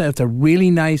 Sometimes they'll say it's a really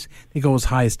nice, they go as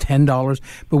high as $10.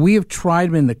 But we have tried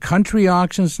them in the country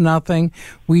auctions, nothing.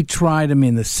 We tried them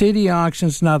in the city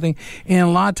auctions, nothing. And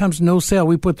a lot of times, no sale.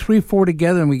 We put 3-4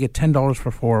 together and we get $10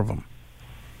 for 4 of them.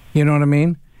 You know what I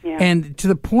mean? Yeah. And to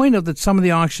the point of that some of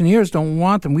the auctioneers don't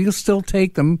want them. We'll still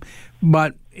take them,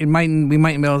 but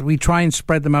we try and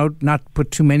spread them out, not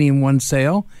put too many in one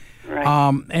sale.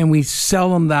 Right. And we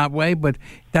sell them that way, but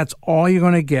that's all you're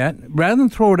going to get. Rather than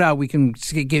throw it out, we can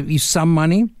give you some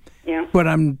money. Yeah. But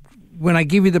when I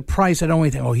give you the price, I don't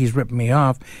think, oh, he's ripping me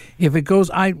off. If it goes,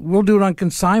 we'll do it on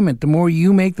consignment. The more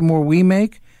you make, the more we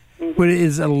make. Mm-hmm. But it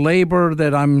is a labor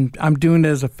that I'm doing it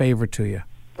as a favor to you.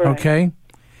 Right. Okay?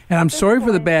 And I'm sorry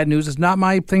for the bad news. It's not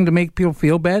my thing to make people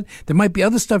feel bad. There might be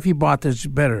other stuff you bought that's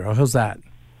better. How's that?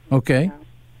 Okay? Yeah.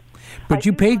 But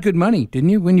you paid good money, didn't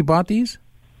you, when you bought these?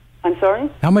 I'm sorry?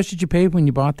 How much did you pay when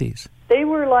you bought these? They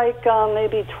were like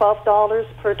maybe $12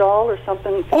 per doll or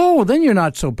something. Oh, then you're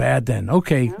not so bad then.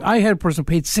 Okay. Yeah. I had a person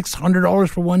paid $600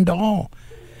 for one doll.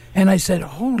 And I said,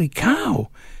 holy cow.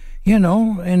 You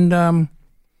know, and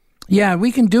yeah,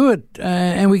 we can do it.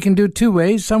 And we can do it 2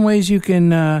 ways. Some ways we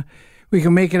can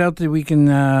make it out that we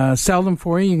can sell them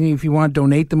for you. If you want to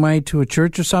donate the money to a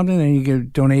church or something, then you can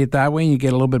donate it that way and you get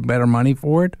a little bit better money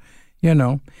for it. You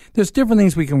know, there's different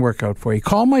things we can work out for you.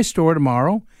 Call my store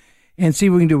tomorrow and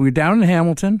see what we can do. We're down in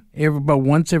Hamilton about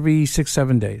once every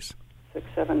 6-7 days.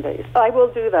 6-7 days. I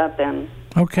will do that then.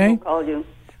 Okay. I'll call you.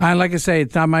 And like I say,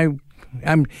 it's not my...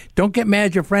 don't get mad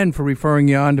at your friend for referring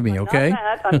you on to me, okay?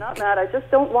 I'm not mad. I just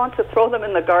don't want to throw them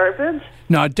in the garbage.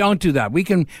 No, don't do that. We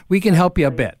can help you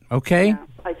a bit, okay? Yeah.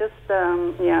 I just,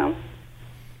 yeah.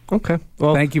 Okay.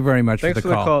 Well, thank you very much for the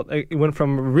call. It went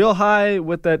from real high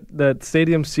with that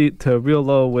stadium seat to real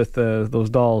low with those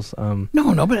dolls.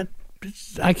 No, but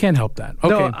I can't help that. Okay.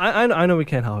 No, I know we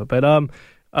can't help it. But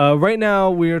right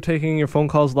now we are taking your phone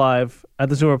calls live at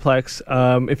the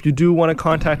Zoomerplex. If you do want to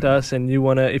contact us and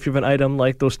if you have an item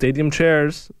like those stadium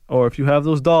chairs or if you have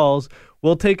those dolls,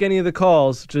 we'll take any of the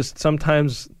calls. Just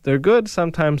sometimes they're good,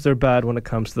 sometimes they're bad when it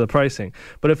comes to the pricing.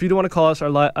 But if you do want to call us,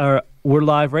 we're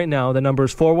live right now. The number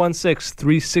is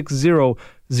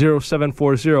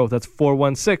 416-360-0740. That's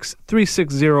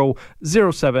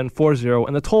 416-360-0740.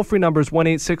 And the toll-free number is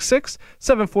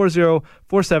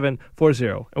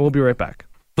 1-866-740-4740. And we'll be right back.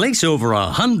 Place over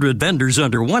 100 vendors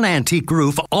under one antique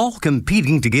roof, all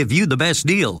competing to give you the best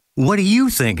deal. What do you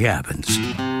think happens?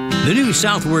 The new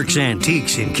Southworks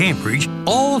Antiques in Cambridge,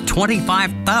 all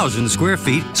 25,000 square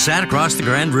feet, sat across the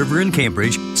Grand River in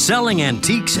Cambridge, selling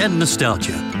antiques and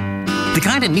nostalgia. The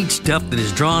kind of neat stuff that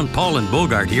has drawn Paul and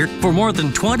Bogart here for more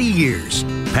than 20 years.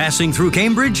 Passing through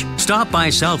Cambridge? Stop by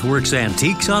Southworks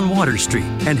Antiques on Water Street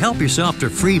and help yourself to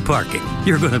free parking.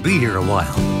 You're going to be here a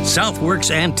while.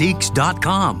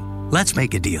 SouthworksAntiques.com. Let's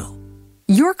make a deal.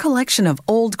 Your collection of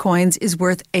old coins is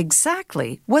worth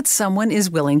exactly what someone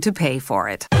is willing to pay for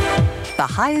it. The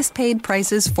highest paid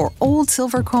prices for old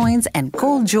silver coins and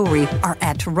gold jewelry are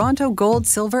at Toronto Gold,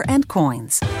 Silver and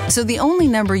Coins. So the only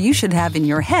number you should have in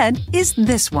your head is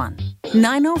this one,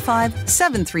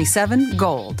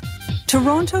 905-737-GOLD.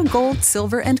 Toronto Gold,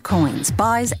 Silver and Coins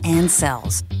buys and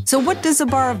sells. So what does a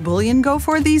bar of bullion go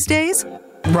for these days?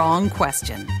 Wrong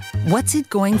question. What's it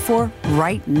going for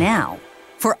right now?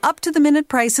 For up-to-the-minute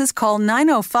prices, call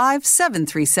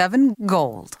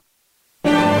 905-737-GOLD.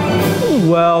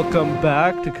 Welcome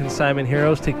back to Consignment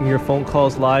Heroes, taking your phone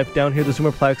calls live down here at the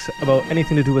Zoomerplex about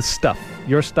anything to do with stuff.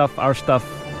 Your stuff, our stuff,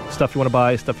 stuff you want to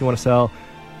buy, stuff you want to sell.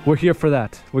 We're here for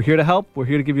that. We're here to help. We're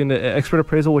here to give you an expert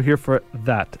appraisal. We're here for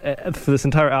that. For this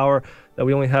entire hour that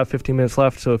we only have 15 minutes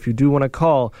left. So if you do want to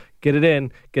call, get it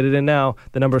in now.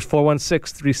 The number is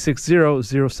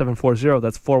 416-360-0740.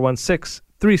 That's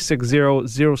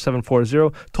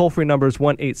 416-360-0740. Toll-free number is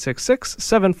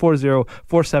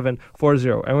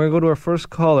 1-866-740-4740. And we're going to go to our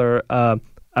first caller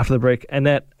after the break,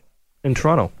 Annette in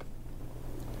Toronto.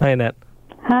 Hi, Annette.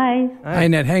 Hi. Hi,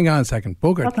 Annette. Hang on a second.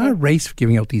 Bogart, Okay. not a race for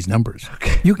giving out these numbers.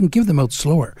 Okay. You can give them out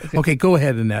slower. Okay, go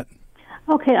ahead, Annette.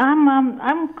 Okay,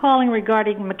 I'm calling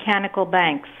regarding mechanical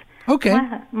banks. Okay.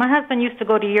 My husband used to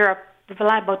go to Europe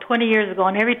about 20 years ago,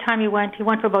 and every time he went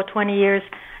for about 20 years.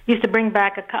 He used to bring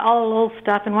back all old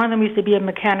stuff, and one of them used to be a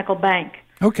mechanical bank.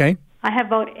 Okay. I have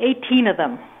about 18 of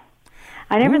them.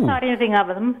 I never thought anything of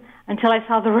them until I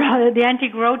saw the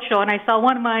Antique Roadshow, and I saw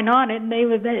one of mine on it, and they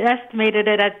estimated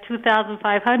it at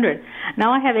 $2,500.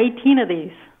 Now I have 18 of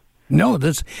these. No,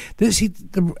 the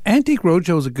Antique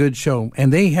Roadshow is a good show,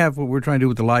 and they have what we're trying to do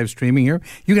with the live streaming here.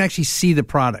 You can actually see the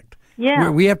product. Yeah.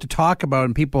 We have to talk about it,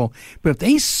 and people, but if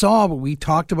they saw what we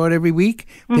talked about every week,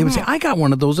 they would say, I got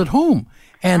one of those at home.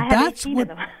 And that's what,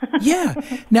 yeah.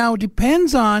 Now, it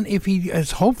depends on if he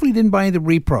hopefully didn't buy the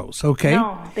repros, okay?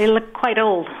 No, they look quite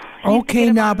old.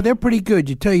 Okay, now, but they're pretty good.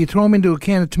 You throw them into a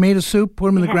can of tomato soup, put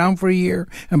them in the ground for a year,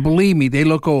 and believe me, they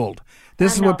look old.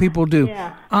 This is what people do.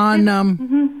 Yeah.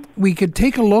 We could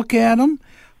take a look at them.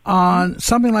 On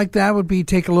something like that would be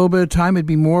take a little bit of time. It'd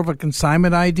be more of a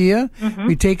consignment idea.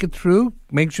 We take it through,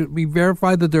 make sure we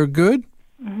verify that they're good,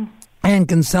 and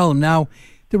can sell them. Now,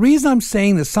 the reason I'm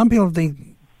saying this, some people think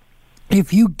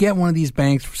if you get one of these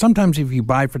banks, sometimes if you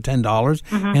buy for $10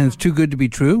 and it's too good to be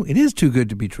true, it is too good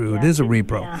to be true. It is a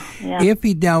repro. If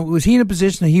he was he in a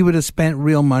position that he would have spent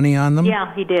real money on them?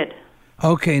 Yeah, he did.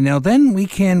 Okay, now then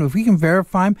if we can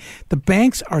verify them, the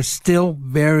banks are still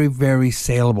very, very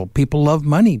saleable. People love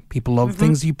money. People love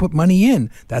things you put money in.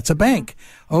 That's a bank.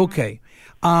 Okay.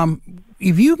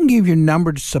 If you can give your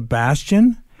number to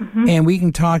Sebastian, and we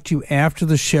can talk to you after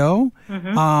the show,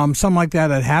 something like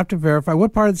that, I'd have to verify.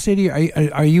 What part of the city?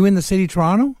 Are you in the city of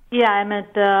Toronto? Yeah, I'm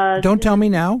at... Don't tell me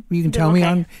now. You can tell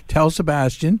me tell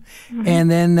Sebastian.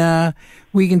 And then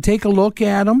we can take a look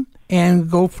at them and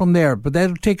go from there. But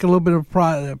that'll take a little bit of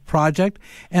project.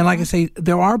 And like I say,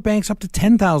 there are banks up to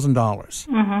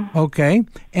 $10,000. Okay?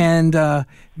 And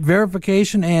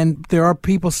verification, and there are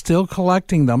people still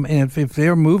collecting them. And if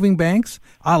they're moving banks,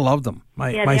 I love them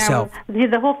myself.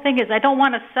 The whole thing is I don't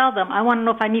want to sell them. I want to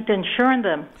know if I need to insure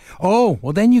them. Oh,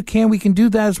 well, then you can. We can do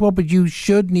that as well, but you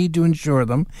should need to insure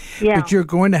them. Yeah. But you're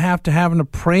going to have an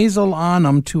appraisal on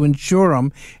them to insure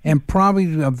them, and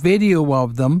probably a video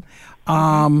of them.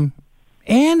 And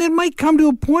it might come to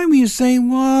a point where you say,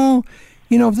 well,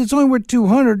 if it's only worth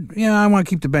 $200, I want to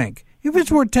keep the bank. If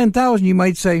it's worth $10,000, you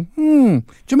might say,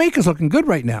 Jamaica's looking good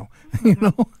right now.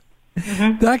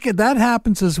 That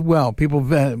happens as well. People,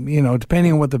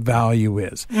 depending on what the value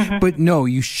is. But no,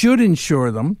 you should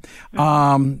insure them.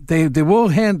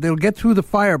 They'll get through the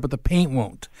fire, but the paint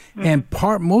won't. And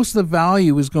most of the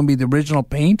value is going to be the original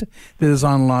paint that is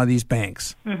on a lot of these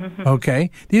banks. Okay,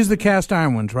 these are the cast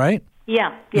iron ones, right?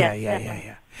 Yeah.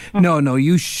 No,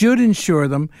 you should insure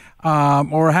them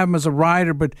or have them as a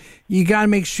rider, but you got to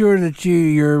make sure that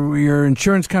your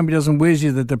insurance company doesn't whiz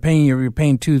you that you're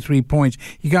paying 2-3 points.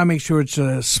 You got to make sure it's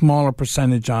a smaller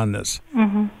percentage on this.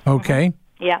 Okay?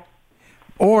 Yeah.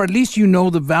 Or at least you know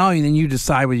the value, then you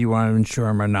decide whether you want to insure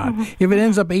them or not. If it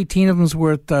ends up 18 of them is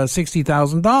worth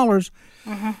 $60,000,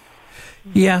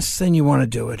 yes, then you want to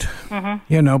do it.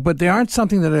 But they aren't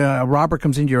something that a robber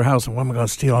comes into your house and, what am I going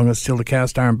to steal? I'm going to steal the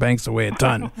cast iron banks away a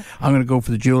ton. I'm going to go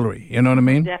for the jewelry. You know what I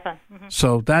mean? Definitely.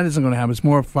 So that isn't going to happen. It's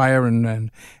more fire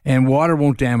and water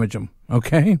won't damage them.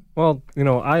 Okay? Well,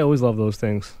 I always love those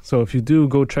things. So if you do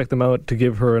go check them out to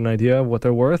give her an idea of what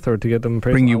they're worth or to get them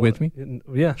appraised. Bring you with me?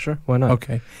 Yeah, sure. Why not?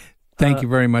 Okay. Thank you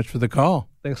very much for the call.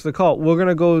 Thanks for the call. We're going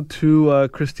to go to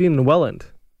Christine in Welland.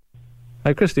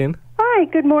 Hi, Christine. Hi,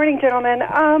 good morning, gentlemen.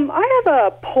 I have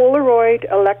a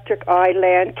Polaroid electric eye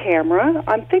land camera.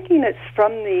 I'm thinking it's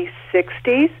from the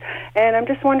 60s, and I'm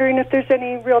just wondering if there's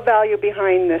any real value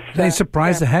behind this. They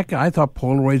surprised the heck. I thought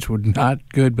Polaroids were not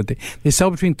good, but they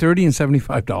sell between $30 and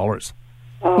 $75.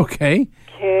 Okay.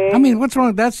 I mean, what's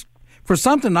wrong? That's for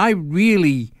something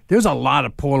there's a lot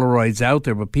of Polaroids out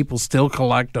there, but people still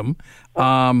collect them.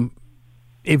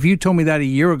 if you told me that a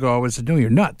year ago, I would have said, no, you're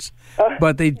nuts.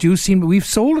 But they do seem, we've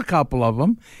sold a couple of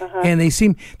them, and they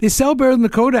sell better than the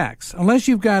Kodaks. Unless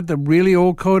you've got the really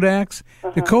old Kodaks.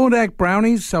 The Kodak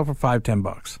brownies sell for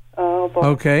 $5-10. Oh, boy.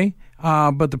 Okay?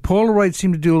 But the Polaroids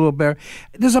seem to do a little better.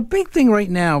 There's a big thing right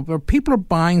now where people are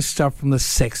buying stuff from the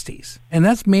 60s, and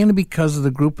that's mainly because of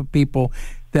the group of people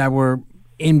that were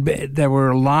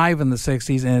alive in the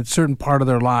 60s and a certain part of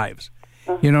their lives.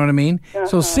 You know what I mean?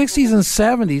 So 60s and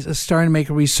 70s is starting to make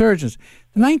a resurgence.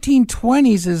 The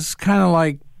 1920s is kind of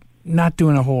like not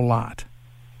doing a whole lot.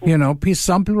 You know,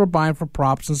 some people are buying for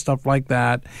props and stuff like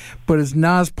that, but it's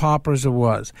not as popular as it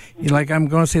was. Like, I'm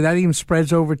going to say that even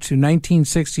spreads over to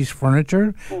 1960s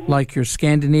furniture, like your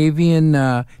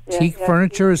Scandinavian teak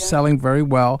furniture is selling very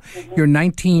well. Your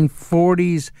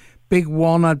 1940s big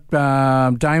walnut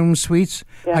dining room suites,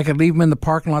 I could leave them in the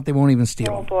parking lot. They won't even steal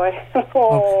them. Oh, boy.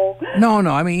 Oh. No,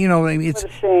 I mean, it's...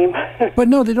 What a shame. But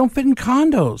no, they don't fit in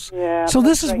condos. Yeah, so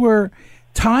this is where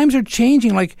times are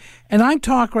changing. Like, and I'm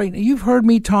talking right now, you've heard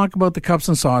me talk about the cups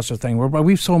and saucer thing, where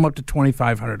we've sold them up to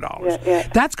 $2,500. Yeah.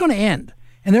 That's going to end.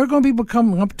 And there are going to be people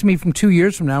coming up to me from 2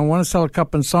 years from now and want to sell a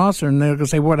cup and saucer, and they're going to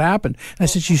say, what happened? And I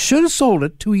said, you should have sold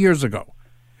it 2 years ago,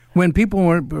 when people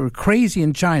were crazy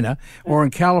in China or in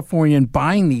California and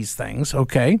buying these things,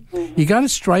 okay? You got to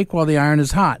strike while the iron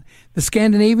is hot. The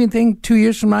Scandinavian thing, 2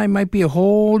 years from now, might be a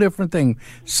whole different thing.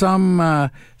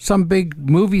 Some big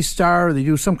movie star, they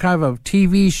do some kind of a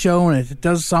TV show, and it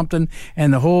does something,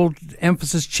 and the whole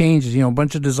emphasis changes. You know, a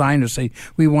bunch of designers say,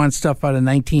 we want stuff out of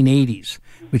 1980s,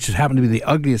 which has happened to be the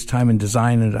ugliest time in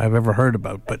design that I've ever heard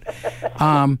about. But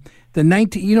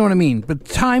you know what I mean? But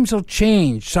times will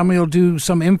change. Somebody will do,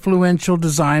 some influential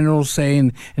designer will say,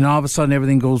 and all of a sudden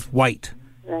everything goes white.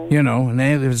 Right. You know, and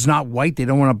if it's not white, they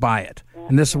don't want to buy it.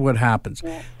 And this is what happens.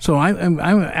 Yeah. So I'm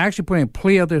actually putting a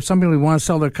plea out there. Some people who want to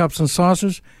sell their cups and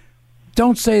saucers,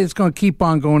 don't say it's going to keep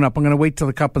on going up. I'm going to wait till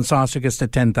the cup and saucer gets to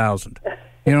 10,000.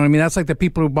 You know what I mean? That's like the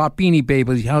people who bought Beanie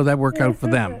Babies. How did that work out for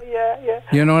them? Yeah.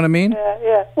 You know what I mean?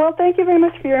 Yeah. Well, thank you very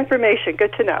much for your information.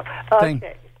 Good to know.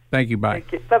 Okay. Thank you. Bye.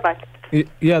 Thank you. Bye-bye.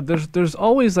 Yeah, there's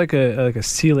always like a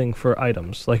ceiling for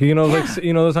items. Like, there's not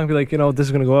going to be like, this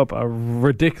is going to go up a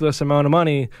ridiculous amount of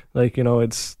money. Like,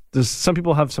 there's some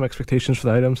people have some expectations for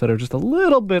the items that are just a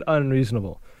little bit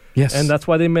unreasonable. Yes. And that's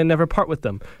why they may never part with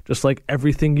them. Just like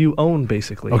everything you own,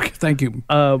 basically. Okay, thank you.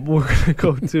 We're going to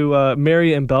go to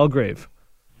Mary in Belgrave.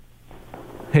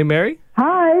 Hey, Mary?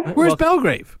 Hi. Where's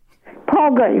Belgrave?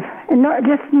 Palgrave,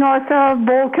 just north of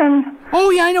Bolton. Oh,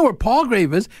 yeah, I know where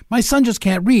Palgrave is. My son just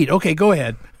can't read. Okay, go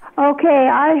ahead. Okay,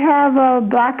 I have a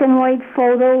black and white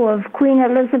photo of Queen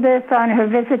Elizabeth on her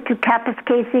visit to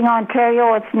Kapuskasing,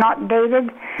 Ontario. It's not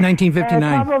dated.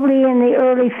 1959. Probably in the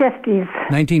early 50s.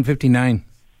 1959.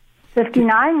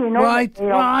 59, Well,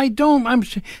 I don't.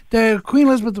 The Queen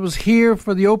Elizabeth was here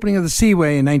for the opening of the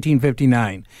Seaway in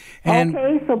 1959, and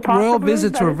so possibly, royal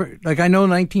visits were like, I know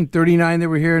 1939 they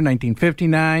were here,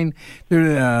 1959.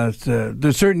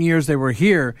 There's certain years they were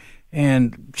here,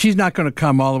 and she's not going to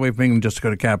come all the way from England just to go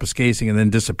to Kapuskasing and then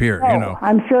disappear. No,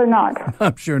 I'm sure not.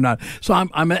 I'm sure not. So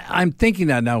I'm thinking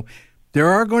that now. There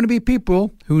are going to be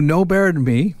people who know better than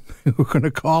me who are going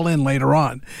to call in later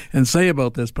on and say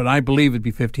about this, but I believe it'd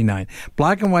be 59.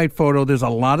 Black and white photo, there's a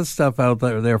lot of stuff out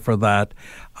there for that.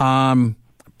 Probably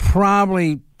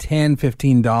 $10,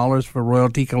 $15 for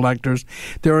royalty collectors.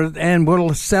 And what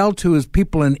it'll sell to is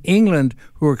people in England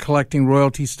who are collecting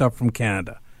royalty stuff from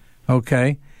Canada.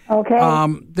 Okay?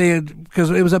 Okay. Because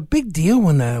it was a big deal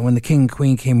when the King and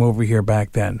Queen came over here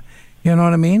back then. You know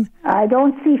what I mean? I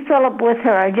don't see Philip with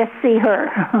her. I just see her.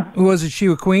 Was she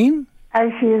a queen?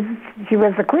 She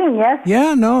was a queen, yes.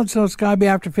 Yeah, no, so it's got to be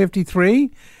after 53.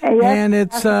 Yes, and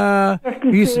it's...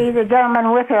 53, the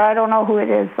gentleman with her, I don't know who it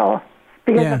is, so...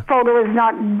 Because the photo is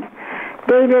not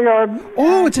dated or...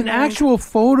 Oh, it's an actual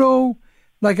photo,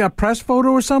 like a press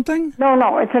photo or something?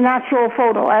 No, it's an actual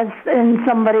photo, as in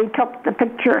somebody took the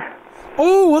picture.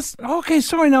 Oh, okay,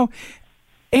 sorry, now...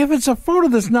 If it's a photo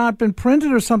that's not been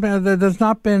printed or something that's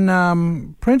not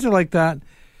been printed like that,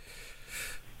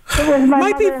 it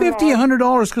might be $50,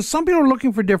 $100 because some people are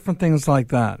looking for different things like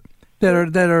that. That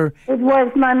are. It was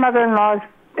my mother-in-law's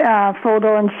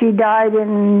photo, and she died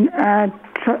in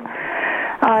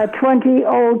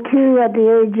 2002 at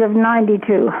the age of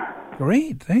 92.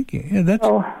 Great, thank you. Yeah, that's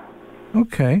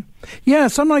okay. Yeah,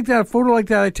 something like that, a photo like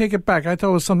that, I take it back. I thought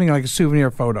it was something like a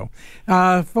souvenir photo.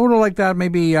 Photo like that,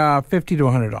 maybe $50 to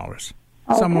 $100.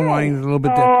 Okay. Someone wanting a little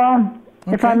bit.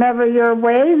 If I'm ever your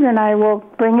way, then I will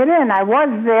bring it in. I was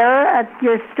there at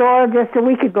your store just a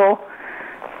week ago.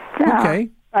 Okay.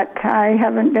 But I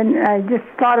haven't been. I just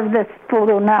thought of this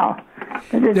photo now.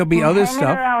 There'll be other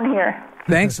stuff around here.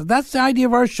 Thanks. That's the idea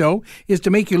of our show, is to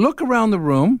make you look around the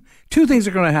room. Two things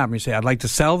are going to happen. You say, I'd like to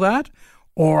sell that,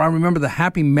 or I remember the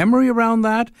happy memory around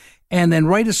that, and then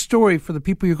write a story for the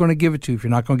people you're going to give it to if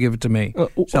you're not going to give it to me.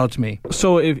 Sell it to me.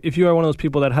 So if you are one of those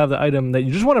people that have the item that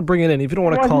you just want to bring it in, if you don't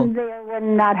want to call... I wasn't there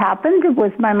when that happened. It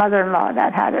was my mother-in-law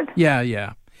that had it.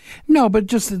 Yeah. No, but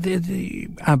just,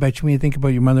 I bet you when you think about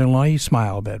your mother-in-law, you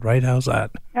smile a bit, right? How's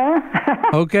that?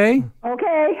 Okay?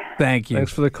 Okay. Thank you.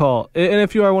 Thanks for the call. And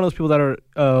if you are one of those people that are,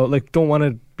 don't want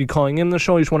to be calling in the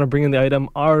show, you just want to bring in the item,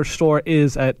 our store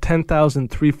is at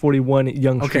 10,341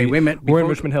 Yonge Street. Okay, wait a minute. We're in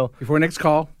Richmond Hill. Before next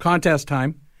call, contest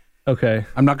time. Okay.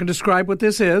 I'm not going to describe what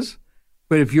this is,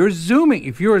 but if you're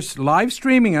live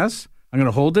streaming us, I'm going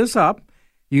to hold this up.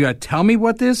 You got to tell me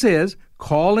what this is.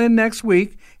 Call in next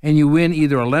week, and you win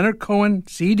either a Leonard Cohen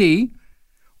CD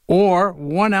or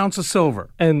 1 ounce of silver.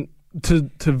 And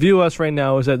to view us right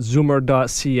now is at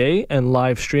zoomer.ca and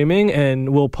live streaming,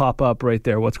 and we'll pop up right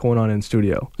there what's going on in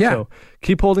studio. Yeah. So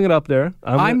keep holding it up there.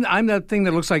 I'm that thing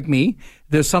that looks like me.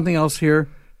 There's something else here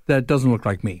that doesn't look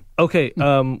like me. Okay.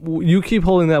 You keep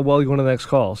holding that while you go to the next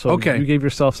call. So okay. You gave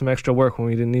yourself some extra work when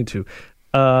we didn't need to.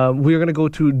 We are going to go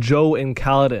to Joe in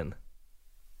Caledon.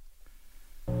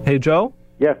 Hey, Joe?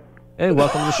 Yes. Hey,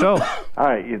 welcome to the show.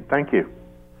 Hi, thank you.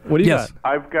 What do you got?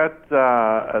 I've got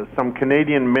some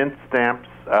Canadian mint stamps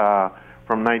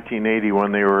from 1980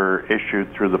 when they were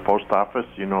issued through the post office,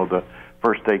 the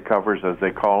first day covers, as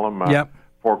they call them,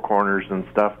 4 corners and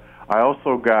stuff. I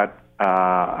also got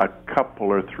a couple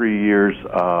or 3 years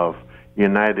of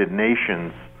United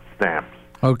Nations stamps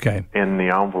in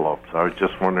the envelopes. I was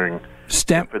just wondering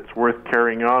if it's worth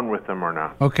carrying on with them or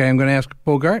not. Okay, I'm going to ask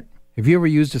Bogart, have you ever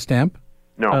used a stamp?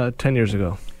 No. 10 years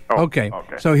ago. Okay.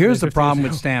 So here's the problem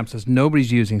with stamps is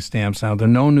nobody's using stamps now. There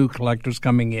are no new collectors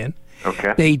coming in.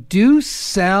 Okay. They do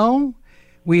sell.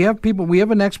 We have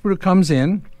an expert who comes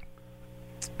in,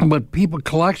 but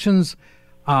collections,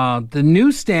 the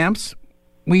new stamps,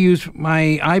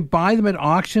 I buy them at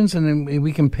auctions, and then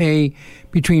we can pay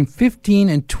between 15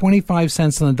 and 25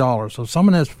 cents on the dollar. So if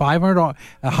someone has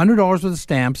 $100 worth of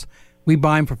stamps, we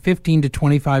buy them for $15 to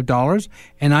 $25,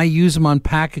 and I use them on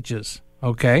packages,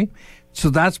 okay? So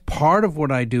that's part of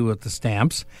what I do with the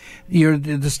stamps.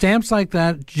 The stamps like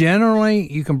that, generally,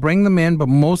 you can bring them in, but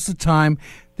most of the time,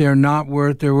 they're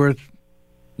worth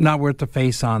the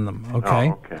face on them, okay?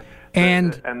 Oh, okay.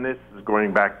 And this is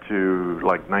going back to,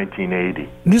 1980.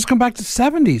 Just come back to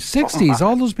 70s, 60s,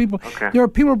 all those people. Okay. There are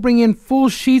people bringing in full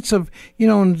sheets of,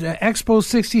 Expo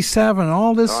 67,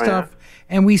 all this stuff. Yeah.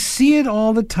 And we see it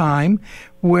all the time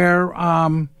where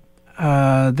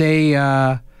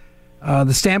the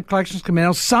stamp collections come in.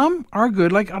 Now, some are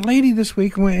good. Like a lady this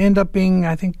week will end up being,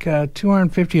 I think,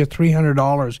 $250 or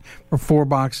 $300 for 4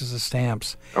 boxes of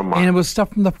stamps. Oh, my. And it was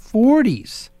stuff from the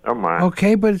 40s. Oh, my.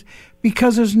 Okay, but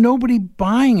because there's nobody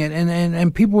buying it,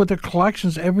 and people with their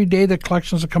collections, every day the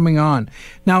collections are coming on.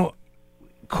 Now,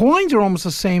 coins are almost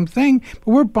the same thing, but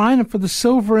we're buying them for the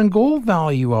silver and gold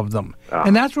value of them.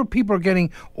 And that's where people are getting,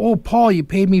 oh, Paul, you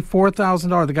paid me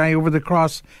 $4,000. The guy over the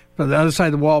cross, for the other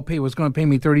side of the wall, was going to pay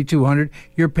me $3,200.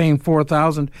 You're paying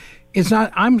 $4,000. It's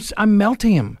not, I'm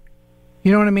melting him.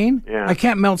 You know what I mean? Yeah. I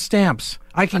can't melt stamps.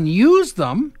 I can use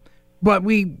them, but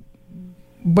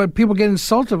people get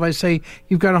insulted if I say,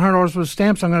 you've got $100 worth of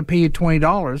stamps, I'm going to pay you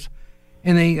 $20.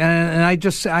 And I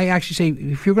actually say,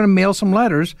 if you're going to mail some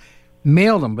letters,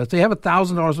 mail them. But if they have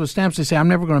 $1,000 worth of stamps, they say, I'm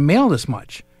never going to mail this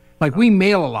much. Like, we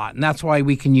mail a lot, and that's why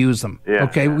we can use them. Yeah,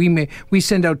 okay? Yeah. We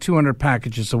send out 200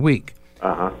 packages a week.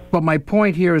 Uh-huh. But my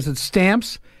point here is that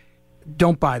stamps,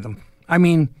 don't buy them. I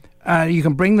mean, you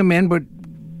can bring them in, but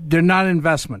they're not an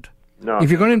investment. No.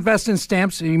 If you're going to invest in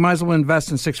stamps, you might as well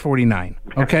invest in 649.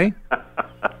 Okay?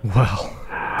 Well,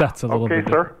 that's a little bit.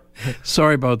 Okay, sir.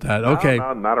 Sorry about that. Okay.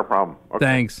 No, not a problem. Okay.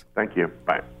 Thanks. Thank you.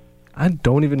 Bye. I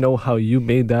don't even know how you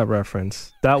made that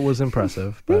reference. That was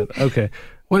impressive, but okay.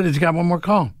 What, did you got one more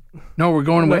call? No, we're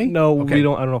going away? No, okay. We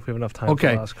don't. I don't know if we have enough time for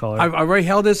the last caller. I've already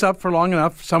held this up for long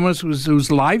enough. Someone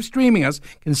who's live streaming us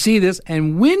can see this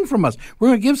and win from us. We're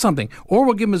going to give something. Or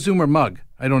we'll give them a Zoomer mug.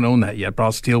 I don't own that yet, but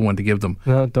I'll steal one to give them.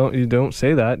 No, you don't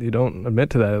say that. You don't admit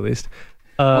to that, at least.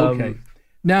 Okay.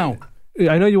 Now,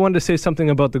 I know you wanted to say something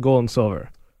about the gold and silver.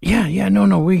 Yeah, no.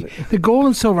 The gold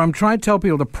and silver, I'm trying to tell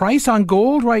people the price on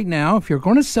gold right now, if you're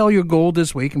going to sell your gold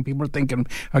this week, and people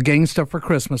are getting stuff for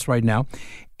Christmas right now,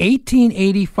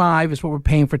 $18.85 is what we're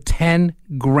paying for 10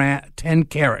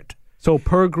 carat. So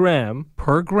per gram is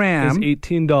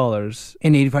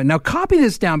 $18.85. Now copy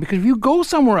this down, because if you go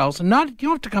somewhere else, and you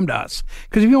don't have to come to us,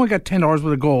 because if you only got $10 worth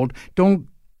of gold, don't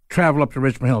travel up to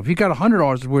Richmond Hill. If you got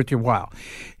 $100, it's worth your while.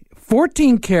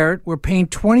 14 karat, we're paying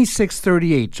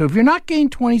 $26.38. So if you're not getting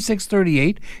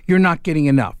 $26.38, you're not getting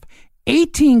enough.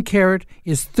 18 karat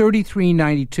is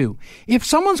 $33.92. If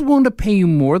someone's willing to pay you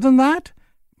more than that,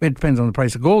 it depends on the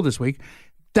price of gold this week,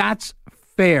 that's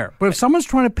fair. But if someone's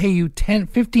trying to pay you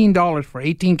 $15 for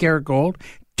 18 karat gold,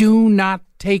 do not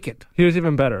take it. Here's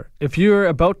even better. If you're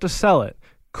about to sell it,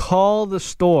 call the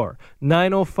store,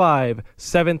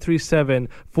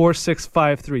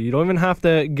 905-737-4653. You don't even have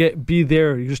to be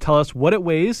there. You just tell us what it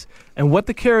weighs and what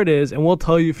the carat is, and we'll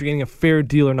tell you if you're getting a fair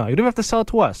deal or not. You don't have to sell it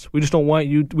to us. We just don't want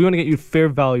you. We want to get you fair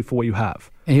value for what you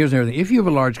have. And here's another thing. If you have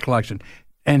a large collection,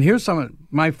 and here's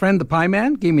my friend the Pie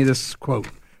Man gave me this quote.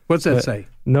 What's that say?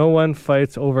 No one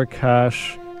fights over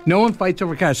cash. No one fights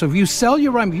over cash. So if you sell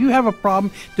your rhyme, if you have a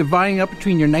problem dividing up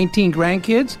between your 19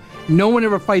 grandkids, no one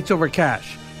ever fights over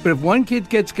cash. But if one kid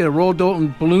gets a Royal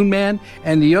Dalton Balloon Man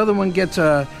and the other one gets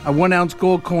a 1 ounce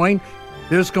gold coin,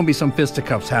 there's going to be some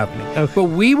fisticuffs happening. Okay. But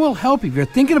we will help you. If you're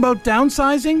thinking about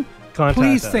downsizing,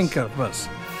 please think of us.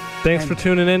 Thanks for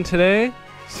tuning in today.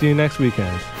 See you next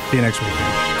weekend. See you next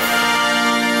weekend.